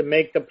able to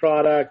make the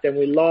product, and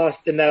we lost.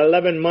 In that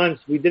 11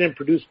 months, we didn't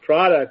produce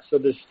products, so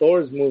the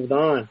stores moved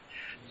on.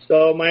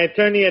 So my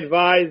attorney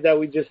advised that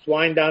we just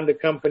wind down the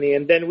company,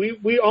 and then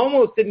we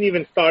almost didn't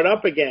even start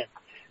up again.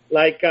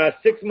 Like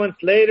 6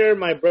 months later,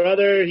 my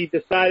brother, he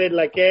decided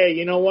like, hey,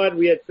 you know what?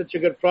 We had such a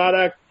good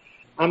product.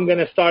 I'm going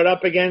to start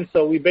up again.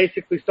 So we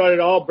basically started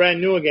all brand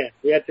new again.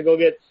 We had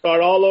to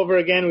start all over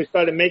again. We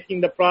started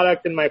making the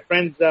product in my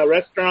friend's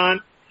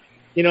restaurant.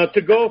 You know,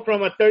 to go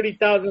from a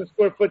 30,000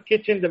 square foot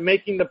kitchen to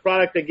making the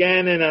product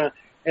again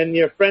in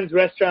your friend's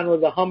restaurant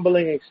was a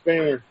humbling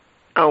experience.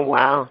 Oh,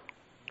 wow.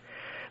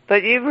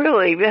 But you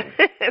really,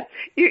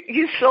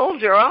 you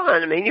soldier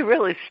on. I mean, you're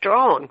really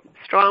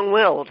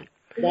strong-willed.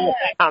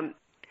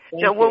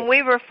 Now, when we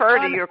refer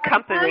to your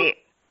company,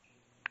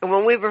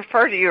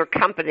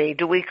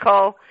 do we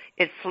call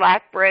it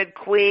Flatbread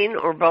Queen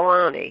or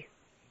Bolani?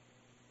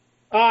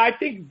 I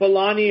think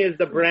Bolani is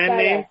the brand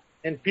name,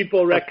 and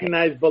people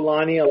recognize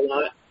Bolani a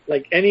lot,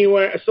 like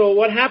anywhere. So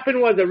what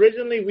happened was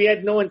originally we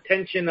had no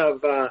intention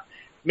of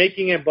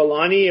making it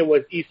Bolani. It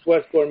was East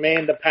West Gourmet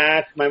in the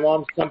past, my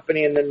mom's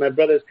company, and then my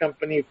brother's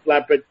company,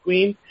 Flatbread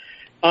Queen.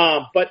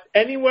 But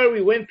anywhere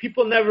we went,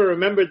 people never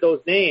remembered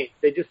those names.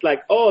 They just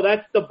like, oh,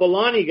 that's the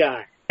Bolani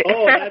guy.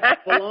 Oh,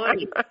 that's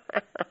Bolani.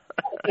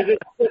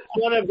 It's just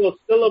one of those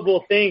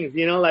syllable things,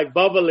 you know, like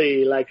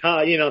bubbly, like,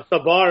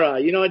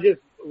 Sabara. You know, it just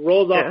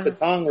rolls off the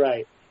tongue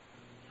right.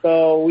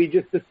 So we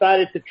just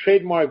decided to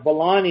trademark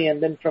Bolani,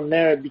 and then from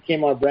there it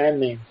became our brand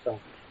name. So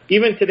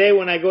even today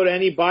when I go to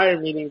any buyer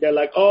meeting, they're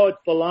like, oh, it's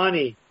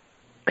Bolani.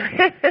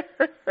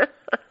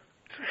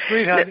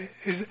 Sweetheart,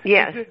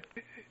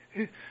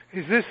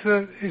 is this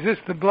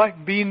the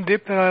black bean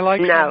dip that I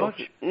like so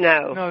much?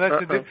 No,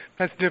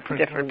 that's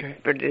different. Different okay.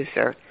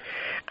 Producer.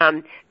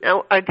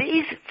 Now, are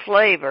these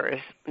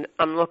flavors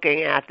I'm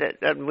looking at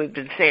that we've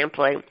been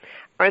sampling?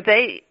 Are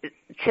they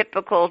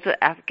typical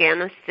to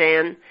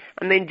Afghanistan?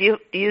 I mean, do you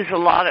use a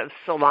lot of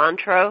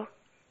cilantro?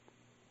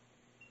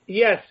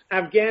 Yes,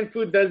 Afghan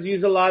food does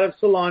use a lot of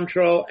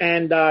cilantro,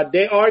 and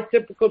they are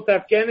typical to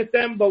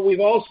Afghanistan. But we've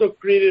also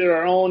created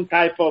our own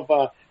type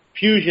of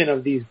fusion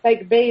of these,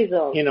 like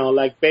basil. You know,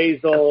 like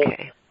basil.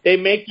 Okay. They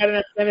make that in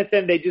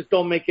Afghanistan. They just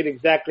don't make it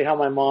exactly how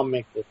my mom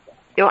makes it.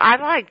 You know, I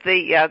like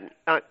the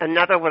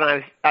another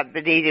one I've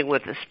been eating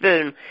with a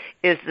spoon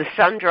is the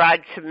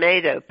sun-dried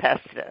tomato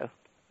pesto.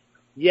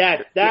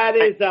 Yes, that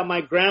is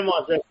my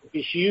grandma's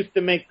recipe. She used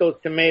to make those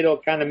tomato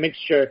kind of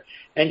mixture,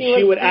 and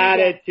she would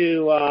add it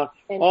to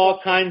all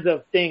kinds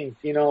of things.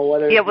 You know,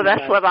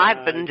 that's what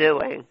I've been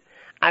doing.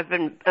 I've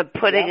been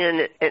putting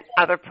in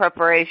other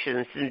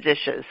preparations and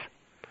dishes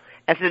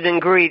as an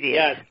ingredient.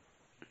 Yes.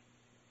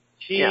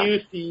 She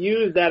used to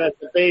use that as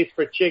the base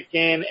for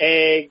chicken,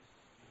 eggs.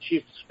 She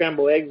used to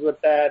scramble eggs with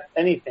that,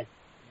 anything.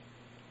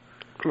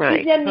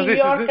 Right. She's in New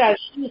York.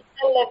 She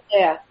still lives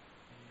there.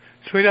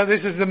 Sweetheart,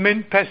 this is the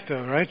mint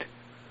pesto, right?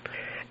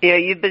 Yeah,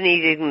 you've been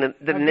eating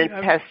the mint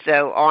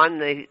pesto on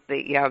the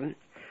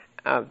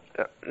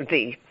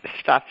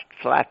stuffed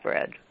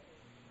flatbread.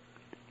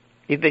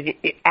 You've been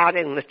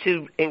adding the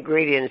two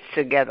ingredients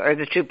together, or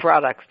the two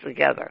products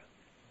together.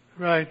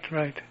 Right.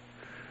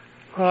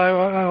 Well,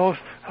 I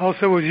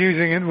also was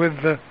using it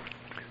with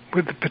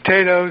the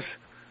potatoes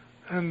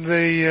and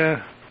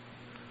the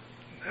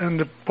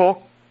pork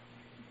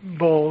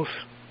balls.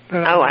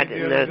 I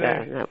didn't know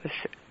that. That was.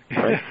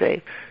 Let's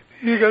see.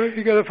 You got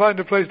to find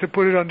a place to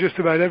put it on just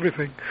about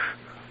everything.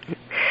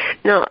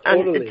 No,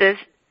 totally.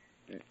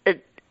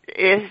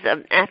 Is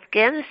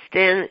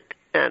Afghanistan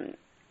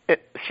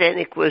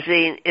Afghani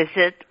cuisine? Is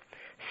it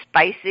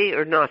spicy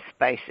or not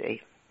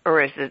spicy,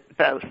 or is it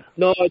both?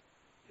 No,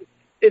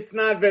 it's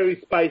not very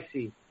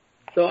spicy.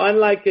 So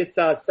unlike its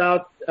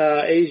South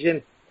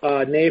Asian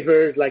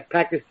neighbors like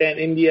Pakistan,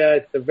 India,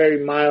 it's a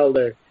very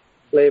milder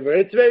flavor.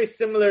 It's very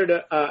similar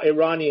to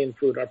Iranian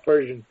food or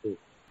Persian food.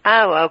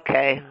 Oh,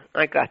 okay.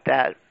 I got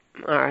that.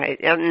 All right.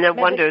 No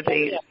wonder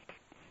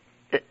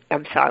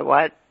I'm sorry,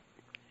 what?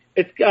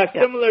 It's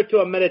similar to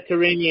a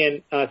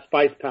Mediterranean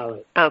spice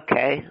palette.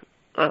 Okay.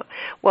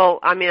 Well,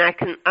 I mean, I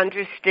can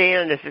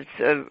understand if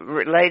it's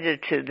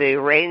related to the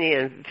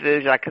Iranian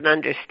foods. I can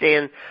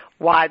understand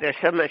why there's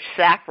so much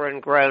saffron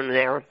grown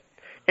there.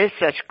 It's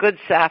such good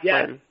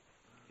saffron.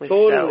 Yeah,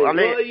 totally. So, I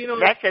mean,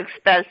 that's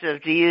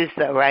expensive to use,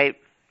 though, right?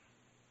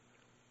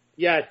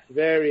 Yes,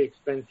 very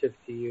expensive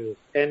to use.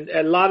 And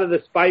a lot of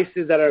the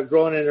spices that are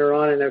grown in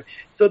Iran.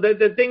 So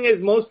the thing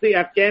is, mostly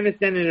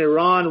Afghanistan and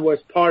Iran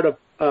was part of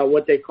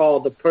what they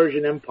call the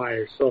Persian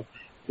Empire. So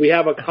we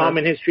have a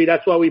common history.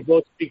 That's why we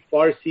both speak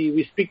Farsi.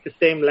 We speak the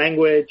same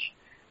language,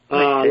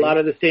 a lot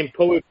of the same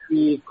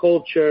poetry,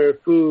 culture,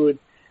 food.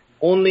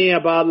 Only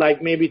about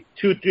like maybe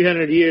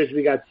 200-300 years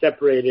we got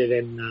separated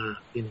in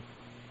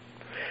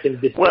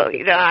this. Well,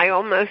 I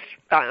almost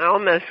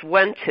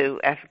went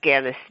to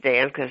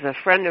Afghanistan because a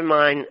friend of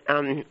mine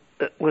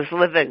was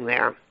living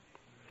there.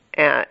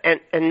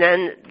 And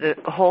then the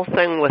whole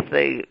thing with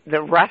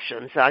the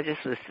Russians, I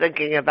just was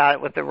thinking about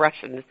it with the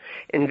Russian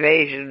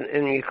invasion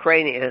in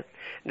Ukraine.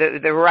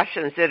 The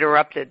Russians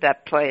interrupted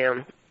that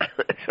plan,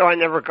 so I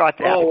never got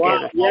to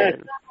Afghanistan. Wow.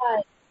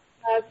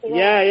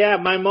 Yes. Yeah.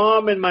 My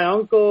mom and my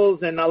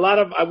uncles and a lot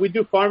of we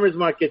do farmers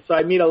markets, so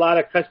I meet a lot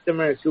of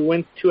customers who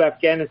went to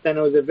Afghanistan.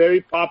 It was a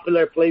very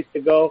popular place to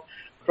go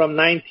from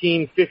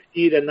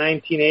 1950 to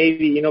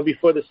 1980,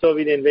 before the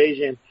Soviet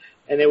invasion.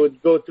 And they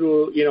would go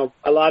through,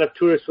 a lot of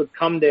tourists would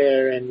come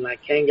there and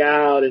like hang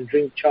out and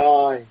drink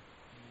chai.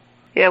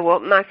 Yeah, well,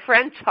 my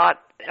friend taught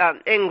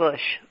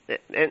English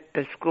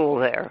at school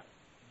there.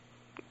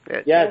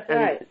 Yes, that's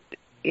right.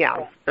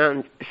 Yeah,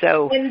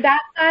 so in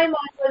that time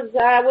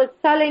I was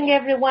telling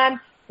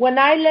everyone when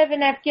I live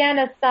in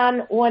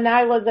Afghanistan, when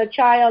I was a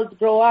child,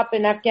 grow up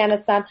in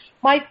Afghanistan,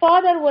 my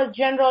father was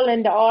general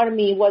in the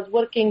army, was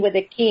working with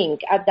the king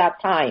at that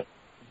time.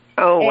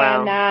 Oh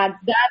wow! And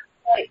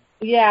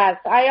yes,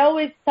 I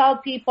always tell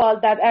people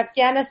that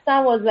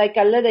Afghanistan was like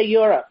a little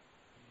Europe,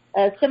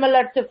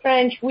 similar to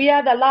French. We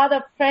had a lot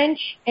of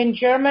French and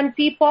German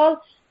people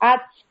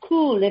at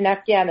school in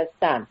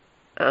Afghanistan.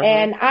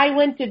 And I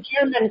went to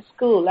German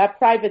school, a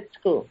private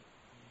school.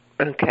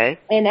 Okay.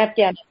 In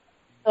Afghanistan.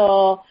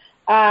 So,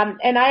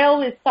 and I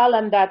always tell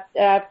them that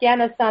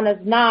Afghanistan is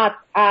not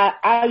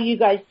how you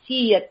guys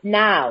see it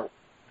now.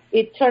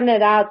 It turned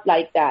it out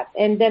like that.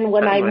 And then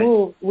when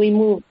we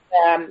moved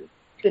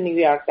to New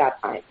York that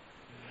time.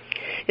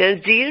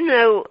 And do you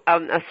know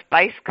a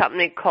spice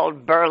company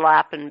called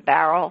Burlap and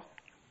Barrel?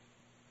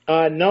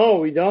 No,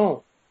 we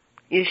don't.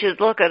 You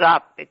should look it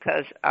up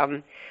because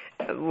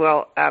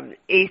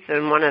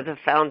Ethan, one of the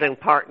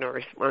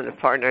partners,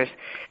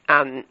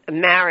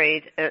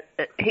 married,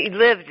 he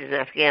lived in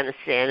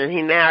Afghanistan, and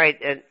he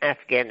married an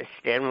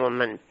Afghanistan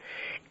woman,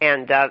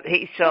 and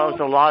he sells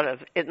a lot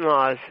of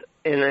in-laws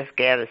in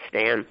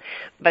Afghanistan,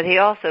 but he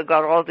also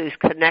got all these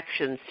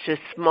connections to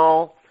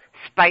small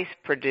spice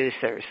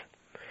producers,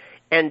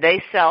 and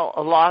they sell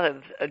a lot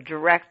of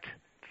direct,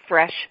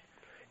 fresh,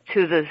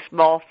 to the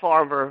small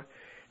farmer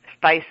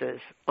spices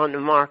on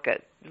the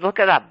market. Look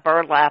it up,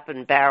 Burlap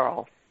and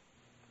Barrel.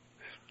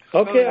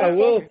 Okay, I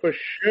will for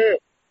sure.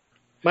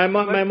 My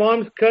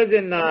mom's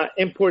cousin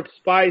imports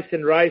spice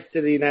and rice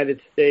to the United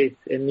States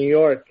in New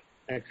York,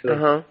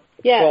 actually.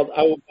 Yeah. Called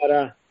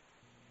Awabara.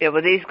 Yeah,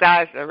 well, these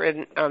guys are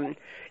in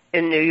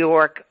New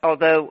York.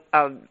 Although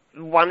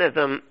one of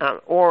them,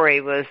 Ori,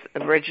 was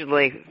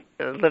originally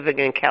living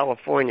in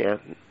California.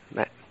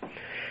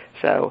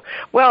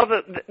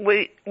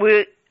 We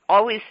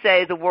always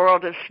say the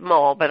world is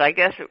small, but I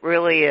guess it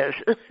really is.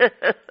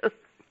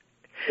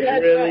 It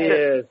really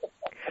is.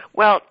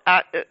 Well,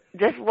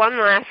 just one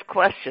last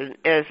question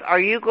is, are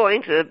you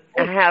going to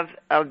have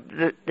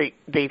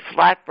the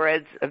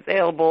flatbreads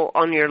available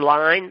on your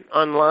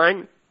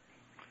online?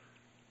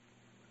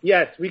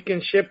 Yes, we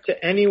can ship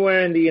to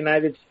anywhere in the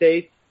United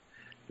States.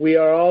 We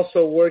are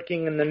also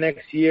working in the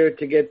next year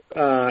to get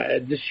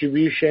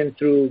distribution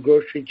through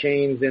grocery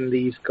chains in the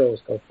East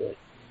Coast, hopefully.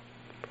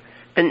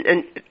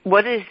 And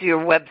what is your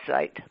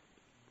website?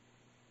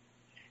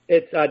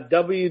 It's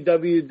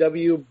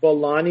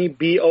www.bolani,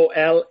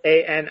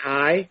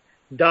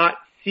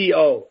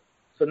 BOLANI.co.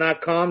 So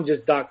not com,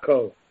 just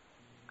 .co.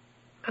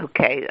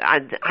 Okay. I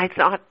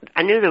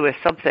knew there was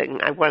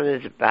something I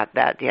wanted about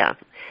that, yeah.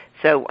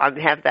 So I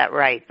have that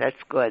right. That's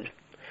good.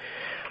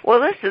 Well,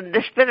 listen,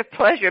 it's been a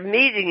pleasure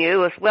meeting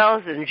you as well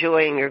as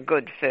enjoying your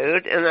good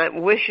food, and I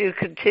wish you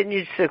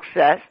continued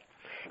success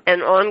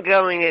and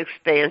ongoing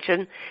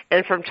expansion.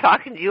 And from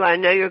talking to you, I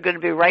know you're going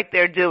to be right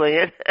there doing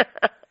it.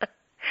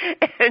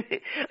 And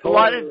a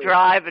lot of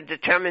drive and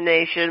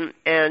determination,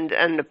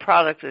 and the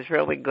product is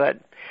really good.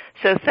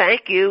 So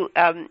thank you,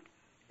 and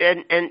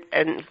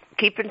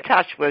keep in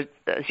touch as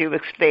you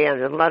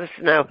expand, and let us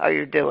know how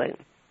you're doing.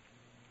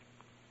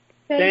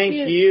 Thank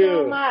you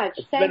so much.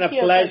 It's been a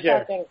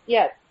pleasure.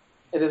 Yes.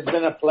 It has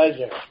been a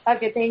pleasure.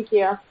 Okay, thank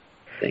you.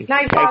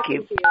 Nice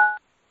talking to you.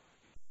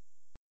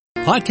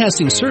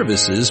 Podcasting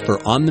services for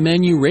On the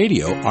Menu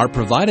Radio are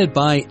provided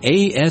by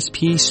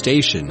ASP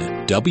Station,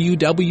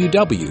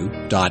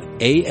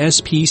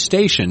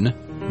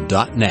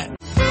 www.aspstation.net.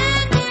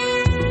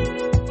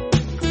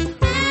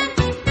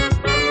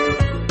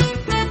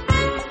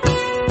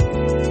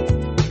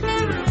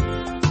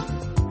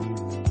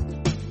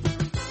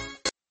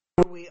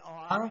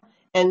 are.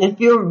 And if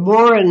you're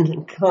more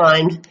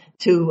inclined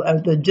to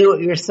the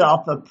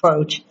do-it-yourself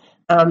approach,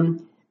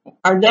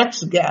 our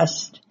next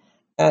guest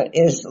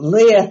is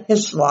Leah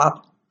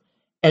Hislop.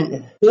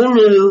 And who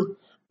knew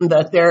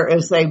that there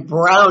is a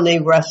brownie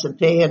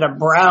recipe and a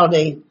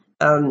brownie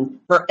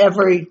for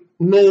every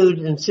mood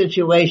and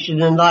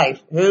situation in life?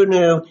 Who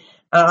knew?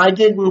 I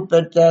didn't,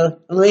 but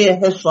Leah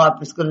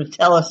Hislop is going to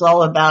tell us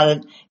all about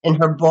it in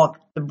her book,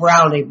 The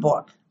Brownie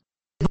Book.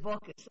 The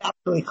book is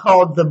actually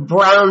called The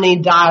Brownie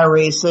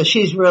Diaries, so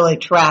she's really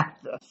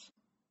tracked this.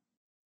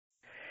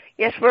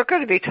 Yes, we're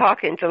going to be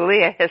talking to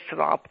Leah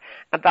Hislop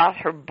about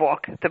her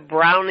book, The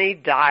Brownie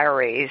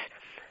Diaries,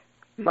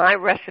 My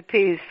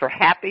Recipes for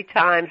Happy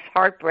Times,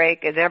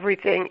 Heartbreak, and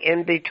Everything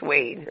in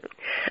Between.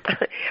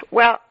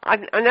 Well, I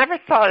never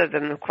thought of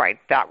them quite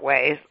that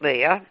way,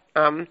 Leah.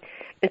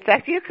 In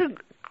fact, you could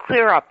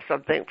clear up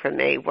something for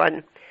me.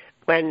 When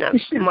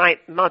my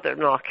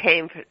mother-in-law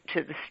came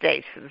to the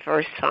States for the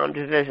first time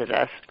to visit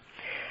us,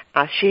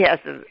 she has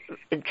an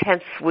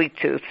intense sweet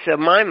tooth, so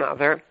my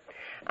mother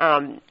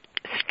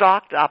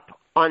stocked up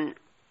on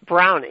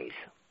brownies.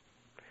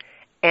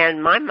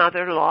 And my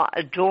mother-in-law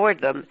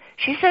adored them.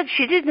 She said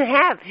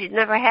she'd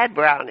never had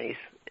brownies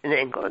in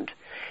England.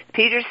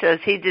 Peter says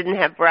he didn't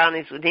have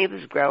brownies when he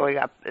was growing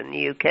up in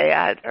the UK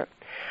either.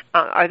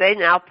 Are they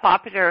now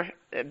popular,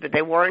 but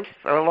they weren't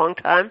for a long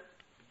time?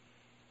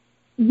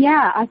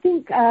 Yeah, I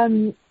think,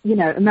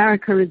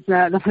 America is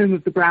the home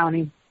of the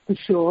brownie, for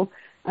sure.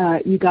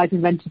 You guys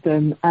invented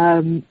them.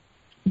 And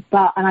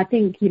I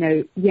think,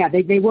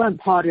 they weren't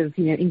part of,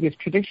 English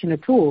tradition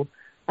at all.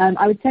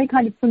 I would say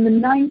kind of from the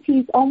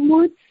 90s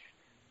onwards,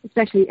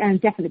 especially, and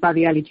definitely by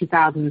the early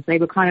 2000s, they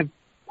were kind of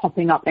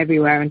popping up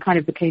everywhere and kind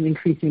of became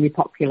increasingly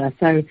popular.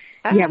 So,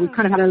 yeah, we've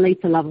kind of had a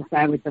later love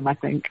affair with them, I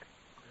think.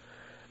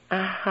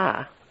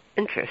 Aha,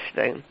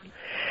 interesting.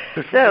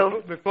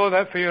 Before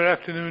that, for your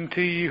afternoon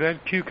tea, you had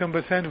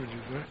cucumber sandwiches,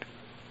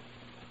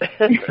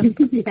 right?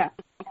 Yeah.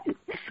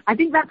 I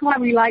think that's why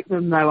we like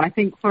them, though. I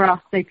think for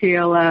us, they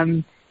feel,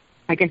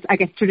 I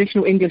guess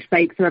traditional English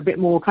bakes are a bit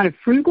more kind of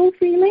frugal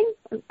feeling.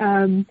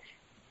 And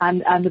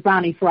the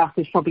brownie for us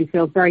probably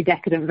feels very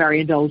decadent,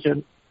 very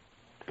indulgent.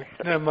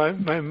 Now,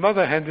 my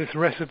mother had this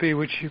recipe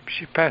which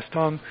she passed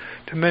on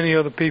to many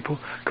other people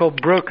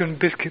called broken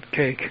biscuit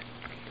cake.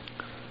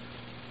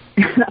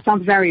 That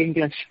sounds very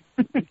English.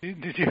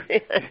 Did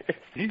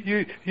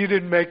you? You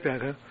didn't make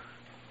that, huh?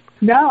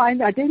 No, I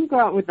didn't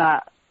grow up with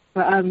that.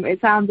 But it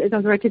sounds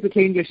very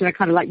typically English in a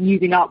kind of like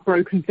using up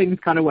broken things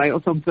kind of way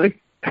or something.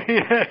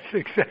 Yes,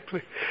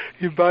 exactly.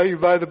 You buy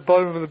the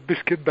bottom of the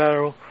biscuit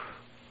barrel.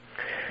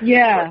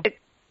 Yeah,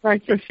 very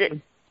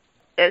interesting.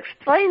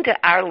 Explain to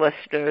our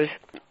listeners.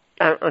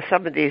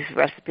 Some of these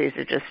recipes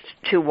are just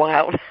too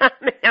wild.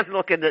 I'm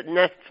looking at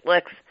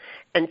Netflix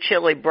and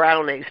chili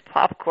brownies,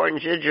 popcorn,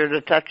 ginger, and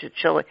a touch of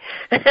chili.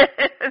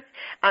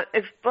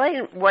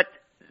 Explain what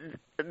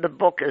the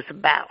book is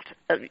about.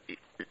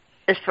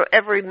 It's for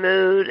every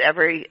mood,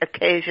 every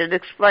occasion.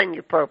 Explain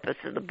your purpose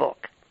in the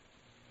book.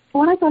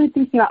 When I started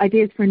thinking about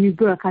ideas for a new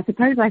book, I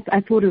suppose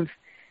I thought of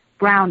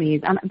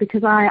brownies, and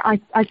because I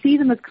see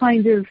them as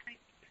kind of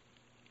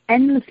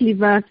endlessly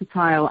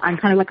versatile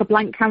and kind of like a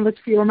blank canvas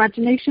for your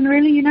imagination,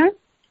 really,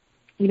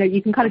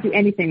 you can kind of do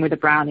anything with a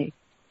brownie.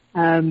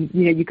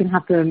 You can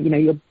have them,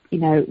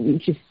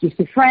 just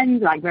for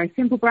friends, like very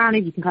simple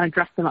brownies. You can kind of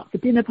dress them up for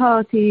dinner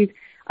parties.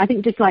 I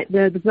think just like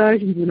the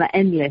versions of them are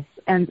endless.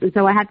 And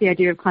so I had the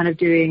idea of kind of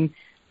doing,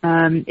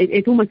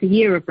 it's almost a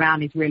year of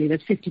brownies, really.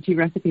 There's 52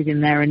 recipes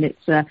in there, and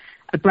it's a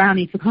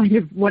brownie for kind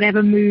of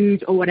whatever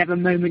mood or whatever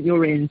moment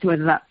you're in. So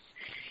whether that's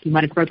you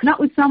might have broken up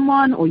with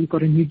someone or you've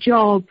got a new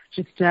job,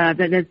 just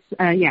there's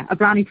a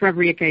brownie for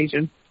every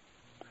occasion.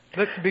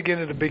 Let's begin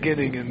at the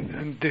beginning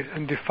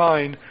and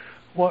define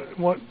what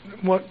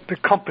the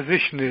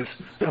composition is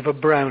of a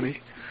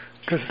brownie,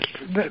 because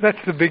that's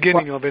the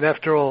beginning of it,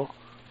 after all.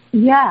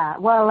 Yeah,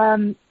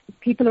 well,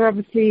 people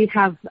obviously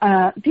have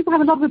a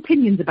lot of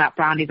opinions about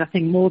brownies. I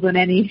think more than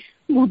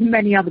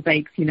many other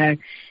bakes.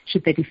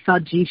 Should they be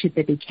fudgy? Should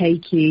they be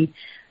cakey?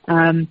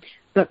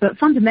 But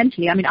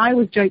fundamentally, I mean, I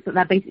always joke that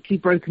they're basically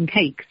broken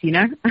cakes.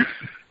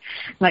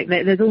 Like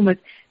there's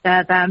almost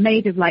they're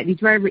made of like these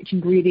very rich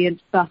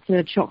ingredients: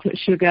 butter, chocolate,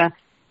 sugar.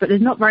 But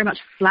there's not very much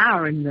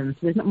flour in them, so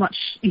there's not much,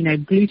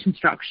 gluten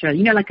structure.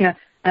 Like a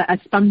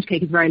sponge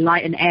cake is very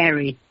light and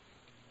airy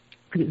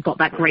because it's got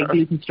that great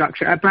gluten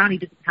structure. A brownie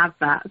doesn't have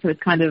that, so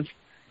it's kind of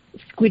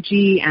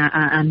squidgy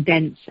and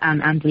dense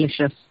and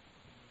delicious.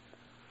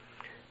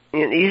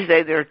 You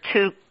say there are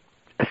two,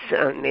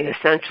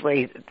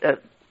 essentially,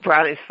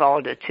 brownies fall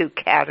into two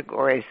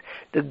categories,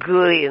 the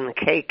gooey and the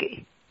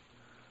cakey.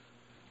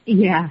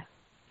 Yeah.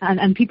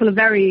 And people are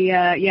very,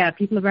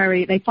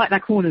 they fight their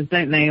corners,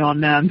 don't they,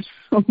 on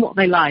what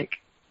they like.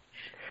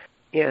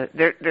 Yeah,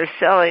 they're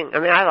selling, I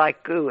mean, I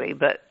like gooey,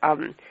 but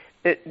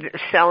they're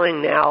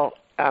selling now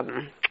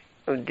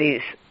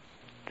these,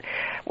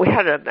 we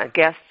had a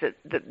guest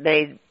that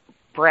made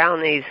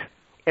brownies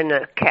in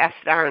a cast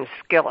iron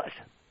skillet.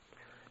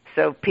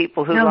 So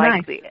people who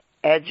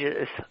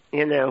edges,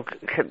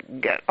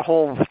 could get a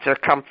whole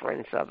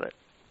circumference of it.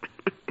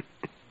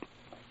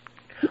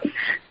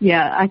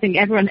 Yeah, I think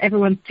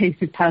everyone's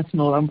taste is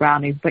personal on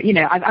brownies, but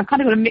I've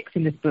kind of got a mix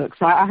in this book,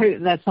 so I hope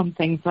there's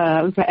something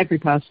for every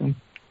person.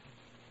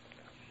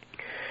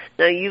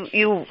 Now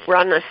you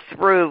run us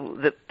through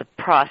the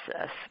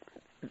process,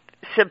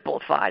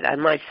 simplified, I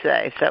might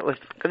say, so it was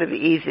going to be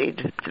easy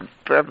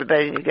for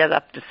everybody to get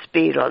up to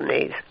speed on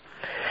these.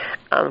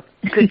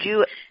 Could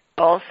you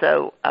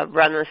also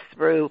run us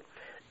through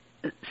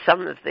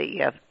some of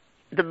the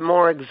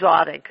more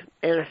exotic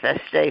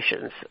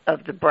manifestations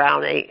of the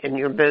brownie in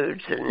your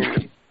moods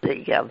in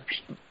the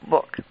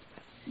book?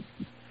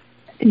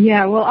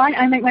 Yeah, well,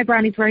 I make my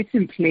brownies very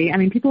simply. I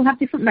mean, people have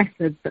different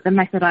methods, but the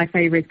method I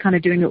favor is kind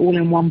of doing it all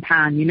in one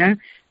pan,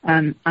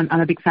 I'm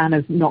a big fan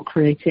of not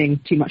creating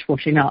too much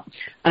washing up.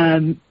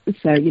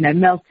 So,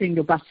 melting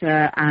your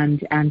butter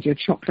and your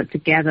chocolate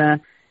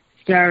together,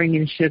 stirring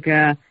in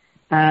sugar,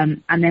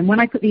 and then when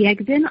I put the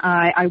eggs in,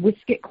 I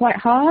whisk it quite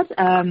hard,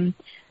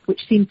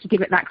 which seems to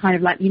give it that kind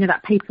of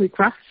that papery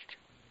crust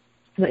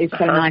that is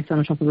so nice on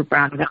the top of a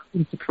brownie. That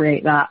seems to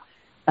create that.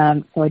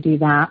 So I do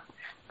that.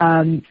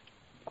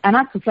 And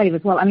as for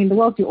flavours, well, I mean, the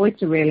world's your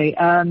oyster, really.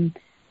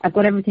 I've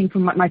got everything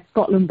from my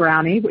Scotland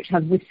brownie, which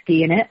has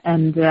whiskey in it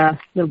and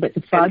little bits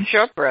of fudge. And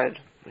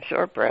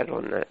shortbread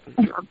on it.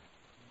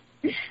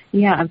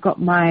 Yeah, I've got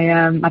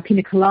my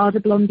pina colada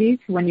blondies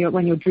when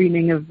you're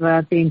dreaming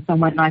of being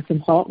somewhere nice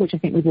and hot, which I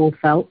think we've all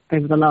felt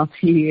over the last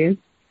few years.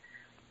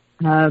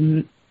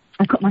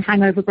 I've got my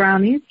hangover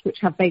brownies, which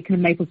have bacon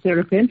and maple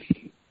syrup in.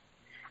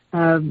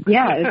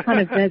 It's kind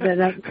of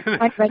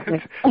that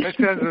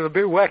sounds a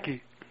bit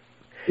wacky.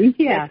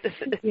 Yeah,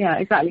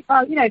 exactly.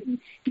 Well, if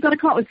you've got to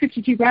come up with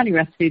 52 brownie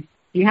recipes,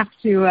 you have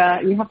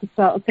to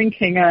start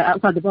thinking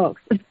outside the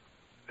box. And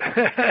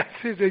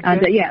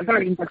a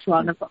very English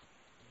one. I've got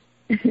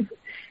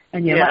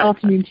and my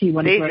afternoon tea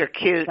one. These are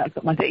cute.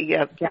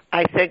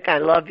 I Think I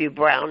Love You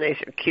brownies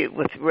are cute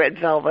with red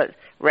velvet,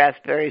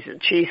 raspberries,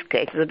 and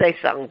cheesecake. So they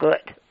sound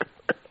good.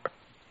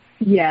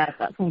 Yeah,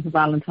 that's one for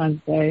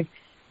Valentine's Day.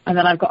 And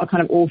then I've got a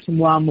kind of autumn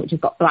one, which has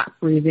got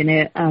blackberries in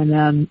it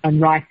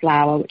and rye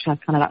flour, which has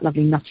kind of that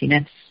lovely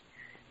nuttiness.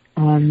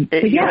 And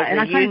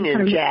I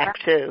Union Jack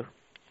too.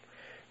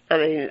 I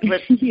mean,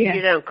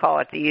 you don't call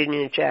it the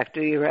Union Jack,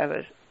 do you,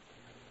 Rabbit?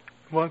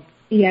 What?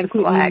 Yeah, the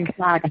Union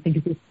flag, I think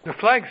is the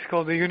flag's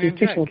called the Union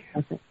Jack.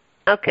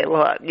 Okay,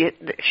 well,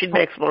 she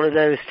makes one of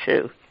those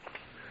too.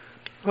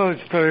 Well,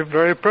 it's very,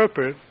 very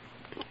appropriate.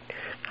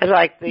 I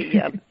like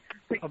the.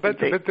 I bet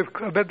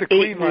the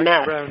Queen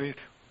likes brownies.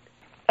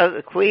 Oh,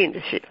 the Queen,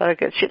 does she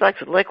like it? She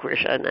likes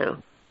licorice, I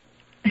know.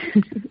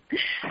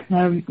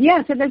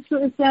 So there's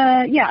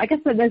I guess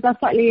there's a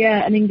slightly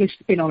an English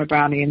spin on a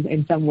brownie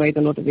in some ways,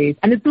 a lot of these.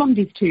 And there's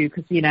blondies too,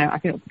 because, I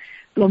think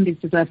blondies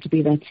deserve to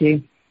be there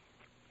too.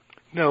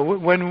 No,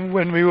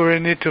 when we were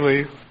in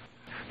Italy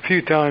a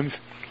few times,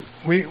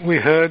 we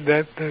heard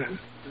that the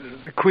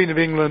Queen of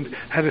England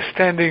had a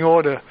standing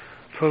order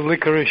for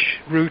licorice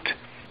root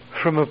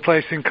from a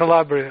place in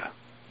Calabria.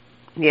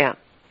 Yeah.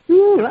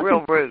 Ooh, that's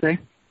real root.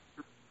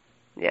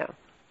 Yeah.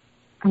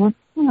 I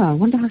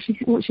wonder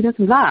what she does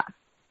with that.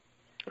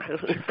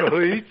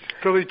 Probably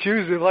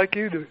chews it like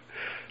you do.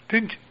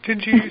 Didn't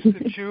you used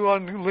to chew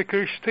on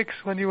licorice sticks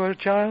when you were a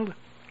child?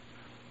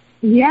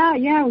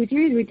 Yeah, we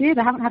did.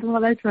 I haven't had one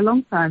of those for a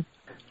long time.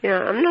 Yeah,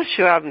 I'm not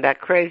sure I'm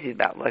that crazy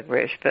about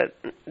licorice, but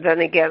then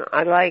again,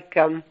 I like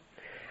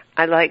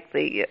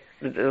the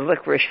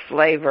licorice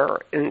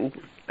flavor in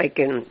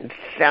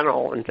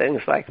fennel and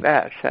things like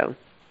that. So.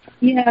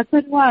 Yeah,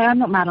 so do I. I'm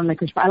not mad on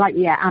licorice, but I like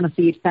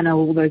aniseed, fennel,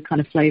 all those kind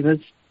of flavors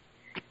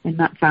in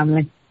that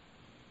family.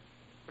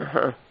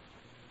 Uh-huh.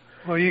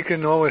 Well, you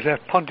can always have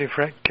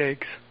Pontefract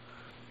cakes.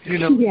 You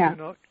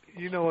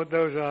know what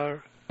those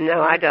are.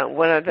 No, I don't.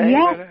 What are they?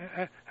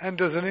 Yeah. And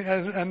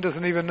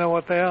doesn't even know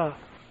what they are.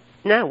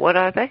 No, what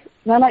are they?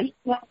 Well,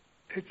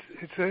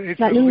 it's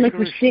a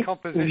licorice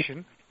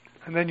composition,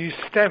 and then you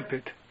stamp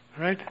it,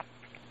 right?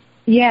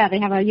 Yeah, they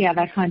have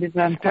that kind of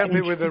stamp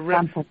it with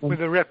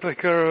a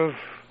replica of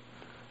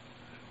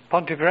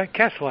Pontefract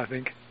Castle, I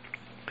think,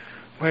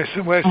 where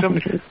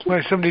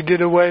somebody did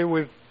away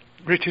with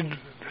Richard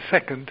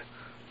II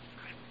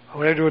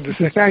or Edward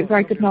II. Very,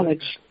 very good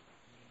knowledge.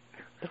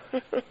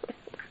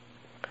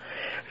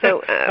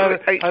 So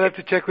I'll have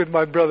to check with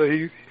my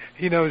brother.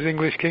 He knows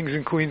English kings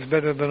and queens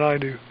better than I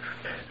do.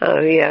 Oh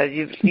yeah,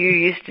 you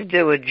used to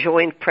do a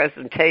joint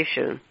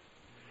presentation.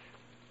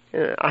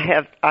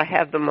 I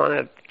have them on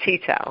a tea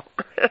towel.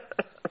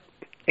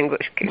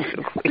 English kings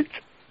and queens.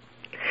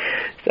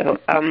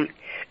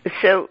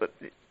 So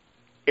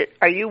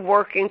are you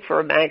working for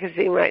a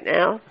magazine right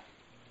now?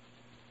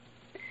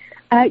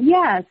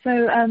 Yeah.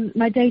 So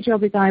my day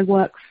job is I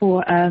work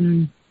for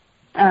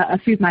a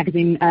food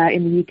magazine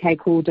in the UK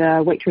called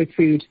Waitrose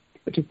Food,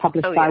 which is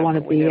published by one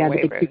of the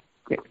big food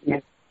groups.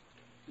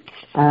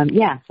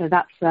 Yeah. So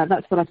that's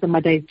what I spend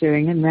my days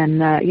doing, and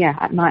then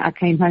at night I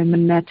came home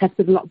and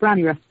tested a lot of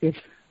brownie recipes.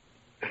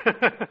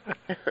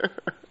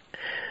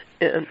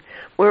 And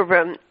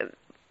we're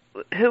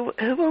who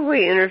were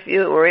we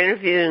interviewing? We're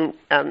interviewing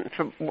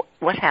from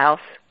what house?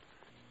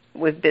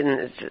 We've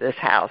been to this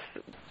house,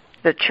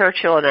 the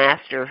Churchill and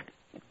Astor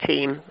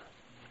team.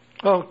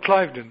 Oh,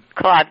 Cliveden.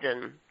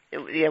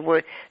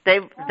 Yeah,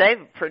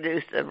 they've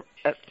produced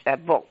a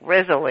book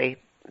recently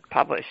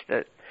published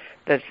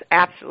that's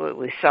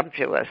absolutely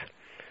sumptuous.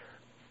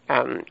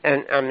 And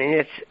I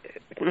mean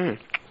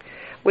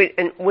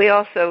we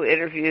also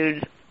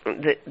interviewed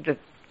the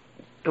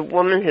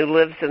woman who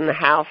lives in the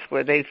house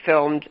where they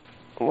filmed,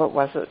 what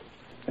was it,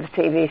 the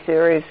TV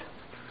series?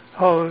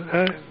 Oh,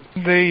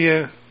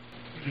 the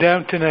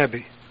Downton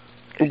Abbey.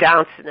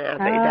 Downton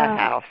Abbey, that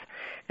house.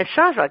 It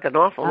sounds like an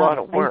awful lot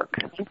of work.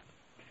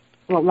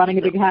 Well, running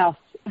a big house.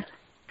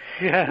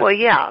 Yeah. Well,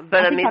 yeah,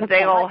 but I mean,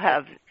 they all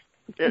have.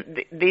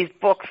 These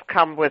books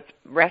come with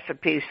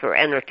recipes for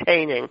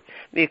entertaining.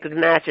 You can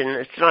imagine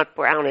it's not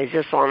brownies,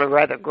 just on a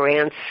rather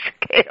grand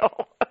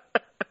scale.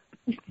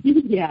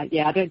 Yeah,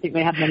 I don't think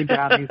they have many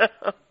brownies.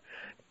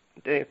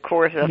 Of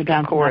course.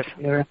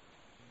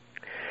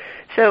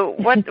 So,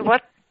 what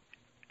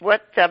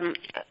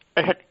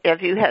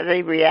have you had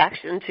any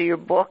reaction to your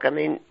book? I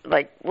mean,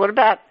 like, what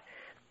about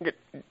the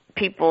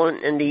people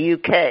in the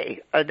UK?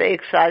 Are they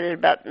excited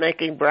about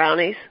making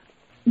brownies?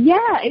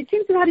 Yeah, it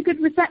seems to have had a good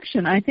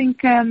reception. I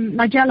think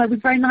Nigella was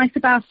very nice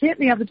about it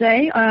the other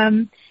day.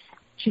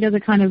 She does a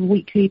kind of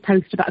weekly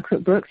post about a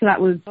cookbook, so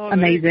that was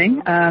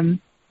amazing.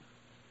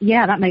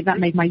 Yeah, that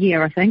made my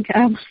year, I think.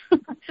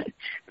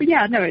 But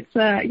yeah, no, it's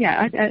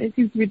it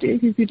seems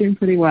to be doing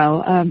pretty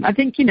well. I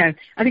think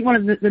one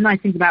of the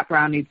nice things about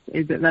brownies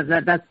is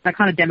that they're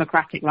kind of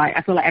democratic, right?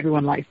 I feel like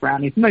everyone likes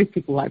brownies. Most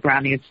people like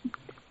brownies.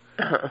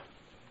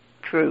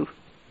 True.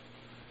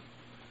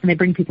 And they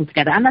bring people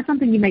together, and that's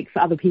something you make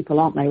for other people,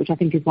 aren't they? Which I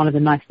think is one of the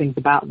nice things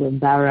about them.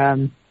 They're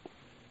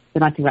the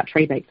nice thing about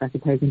tray bakes, I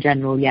suppose, in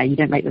general. Yeah, you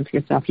don't make them for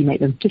yourself; you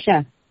make them to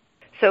share.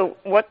 So,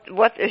 what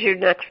is your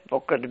next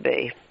book going to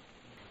be?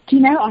 Do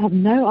you know? I have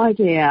no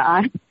idea.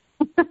 I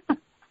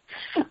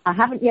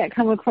haven't yet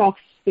come across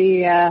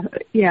the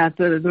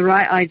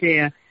right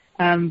idea.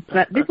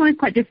 But this one is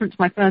quite different to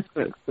my first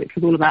book, which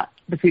was all about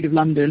the food of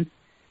London,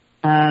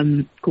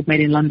 called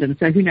Made in London.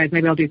 So who knows?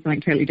 Maybe I'll do something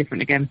totally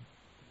different again.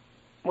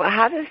 Well,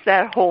 how does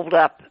that hold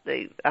up?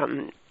 I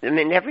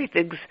mean,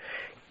 everything's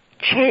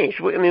changed.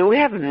 We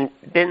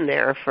haven't been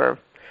there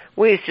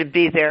we used to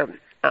be there,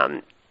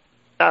 at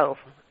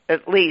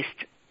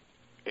least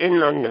in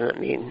London. I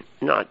mean,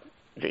 not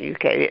the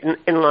UK.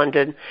 In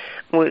London,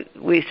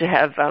 we used to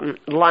have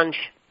lunch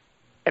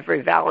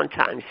every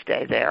Valentine's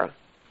Day there.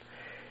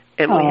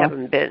 And we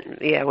haven't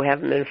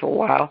been for a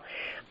while.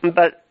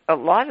 But a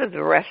lot of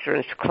the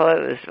restaurants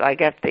closed. I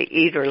got the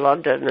Eater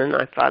London, and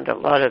I found a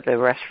lot of the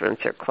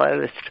restaurants are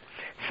closed.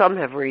 Some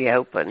have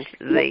reopened.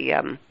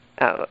 The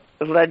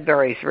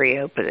Ledbury's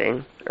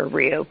reopened.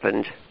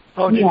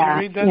 Oh, did you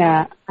read that?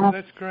 Yeah,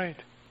 that's great.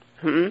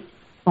 There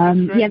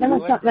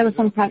were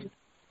some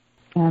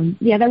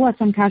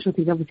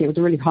casualties. Obviously, it was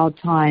a really hard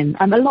time.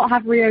 A lot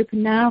have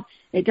reopened now.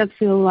 It does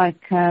feel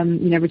like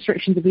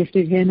restrictions have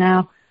lifted here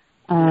now.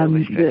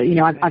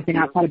 I've been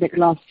out quite a bit the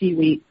last few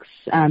weeks,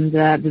 and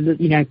they're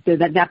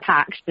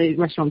packed. The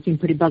restaurants seem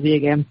pretty buzzy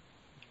again.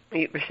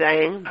 You were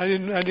saying? I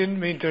didn't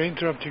mean to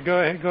interrupt you. Go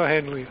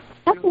ahead, Leah.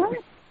 That's all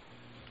right.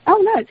 Oh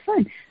no, it's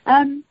fine.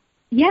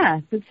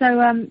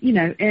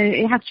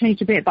 It has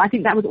changed a bit, but I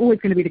think that was always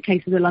going to be the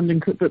case with the London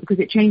cookbook because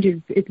it changes.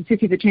 It's a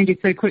city that changes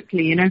so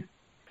quickly.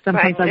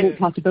 Sometimes I walk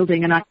past a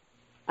building and I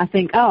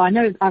think, I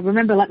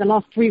remember like the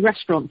last 3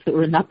 restaurants that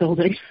were in that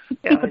building.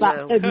 Yeah,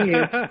 about 10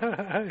 years.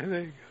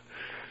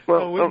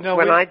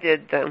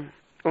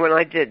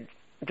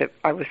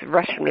 I was the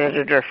restaurant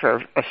editor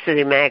for a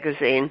city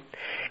magazine,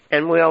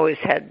 and we always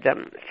had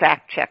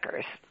fact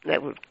checkers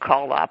that would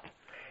call up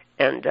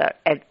and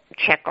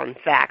check on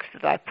facts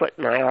that I put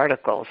in my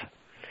articles.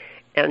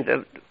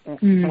 And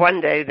one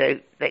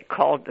day they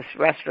called this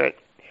restaurant,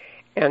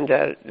 and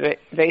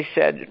they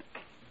said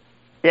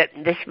that,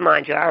 this,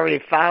 mind you, I already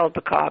filed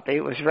the copy,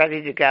 it was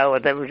ready to go,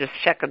 and they were just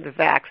checking the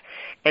facts.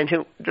 And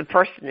the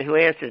person who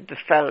answered the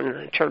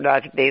phone turned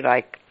out to be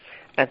like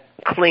a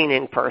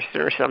cleaning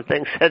person or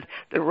something, said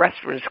the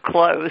restaurant's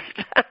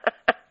closed.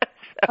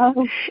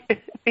 And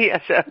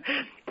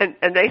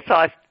they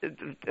thought,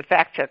 the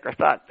fact checker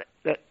thought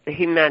that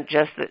he meant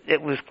just that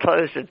it was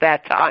closed at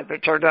that time, but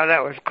it turned out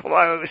it was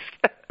closed.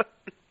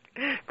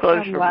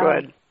 Closed for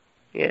good.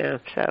 Yeah,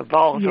 so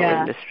volatile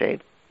industry.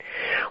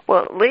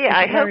 Well, Leah,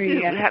 I hope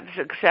you have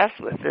success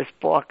with this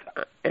book,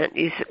 and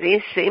you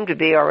seem to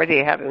be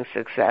already having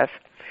success,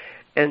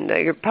 and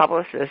your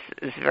publicist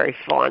is very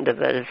fond of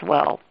it as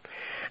well.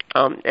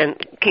 And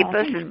keep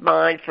us in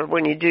mind for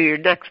when you do your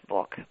next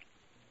book.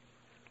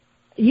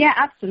 Yeah,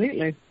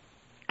 absolutely.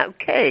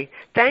 Okay.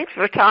 Thanks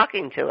for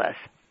talking to us.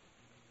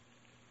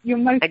 You're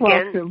most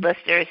welcome. Again,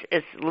 listeners,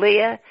 it's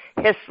Leah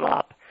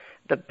Hislop,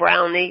 The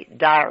Brownie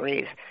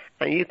Diaries.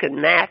 And you can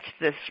match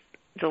this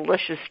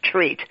delicious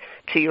treat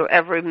to your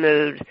every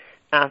mood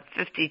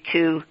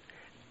 52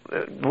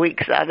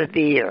 weeks out of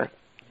the year.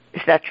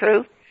 Is that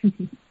true?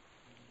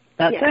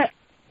 That's it.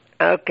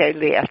 Okay,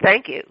 Leah.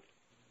 Thank you.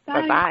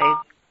 Bye-bye.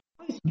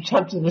 I'm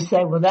tempted to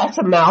say, well, that's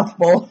a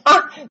mouthful.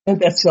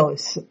 That's so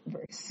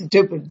very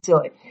stupid and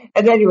silly.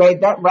 At any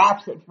rate, that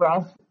wraps it for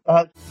us.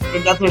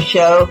 Another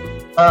show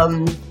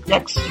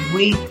next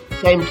week,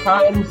 same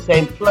time,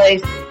 same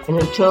place.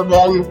 And until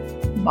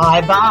then,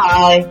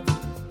 bye-bye.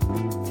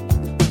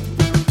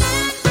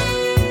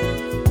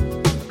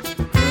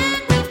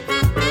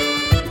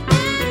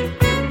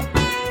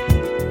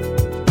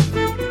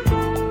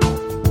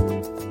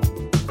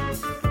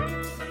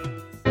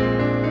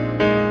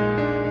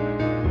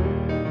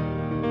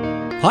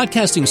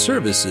 Podcasting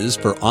services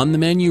for On the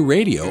Menu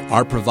Radio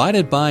are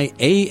provided by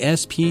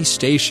ASP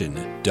Station,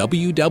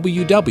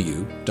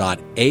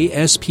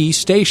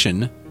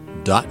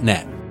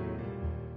 www.aspstation.net.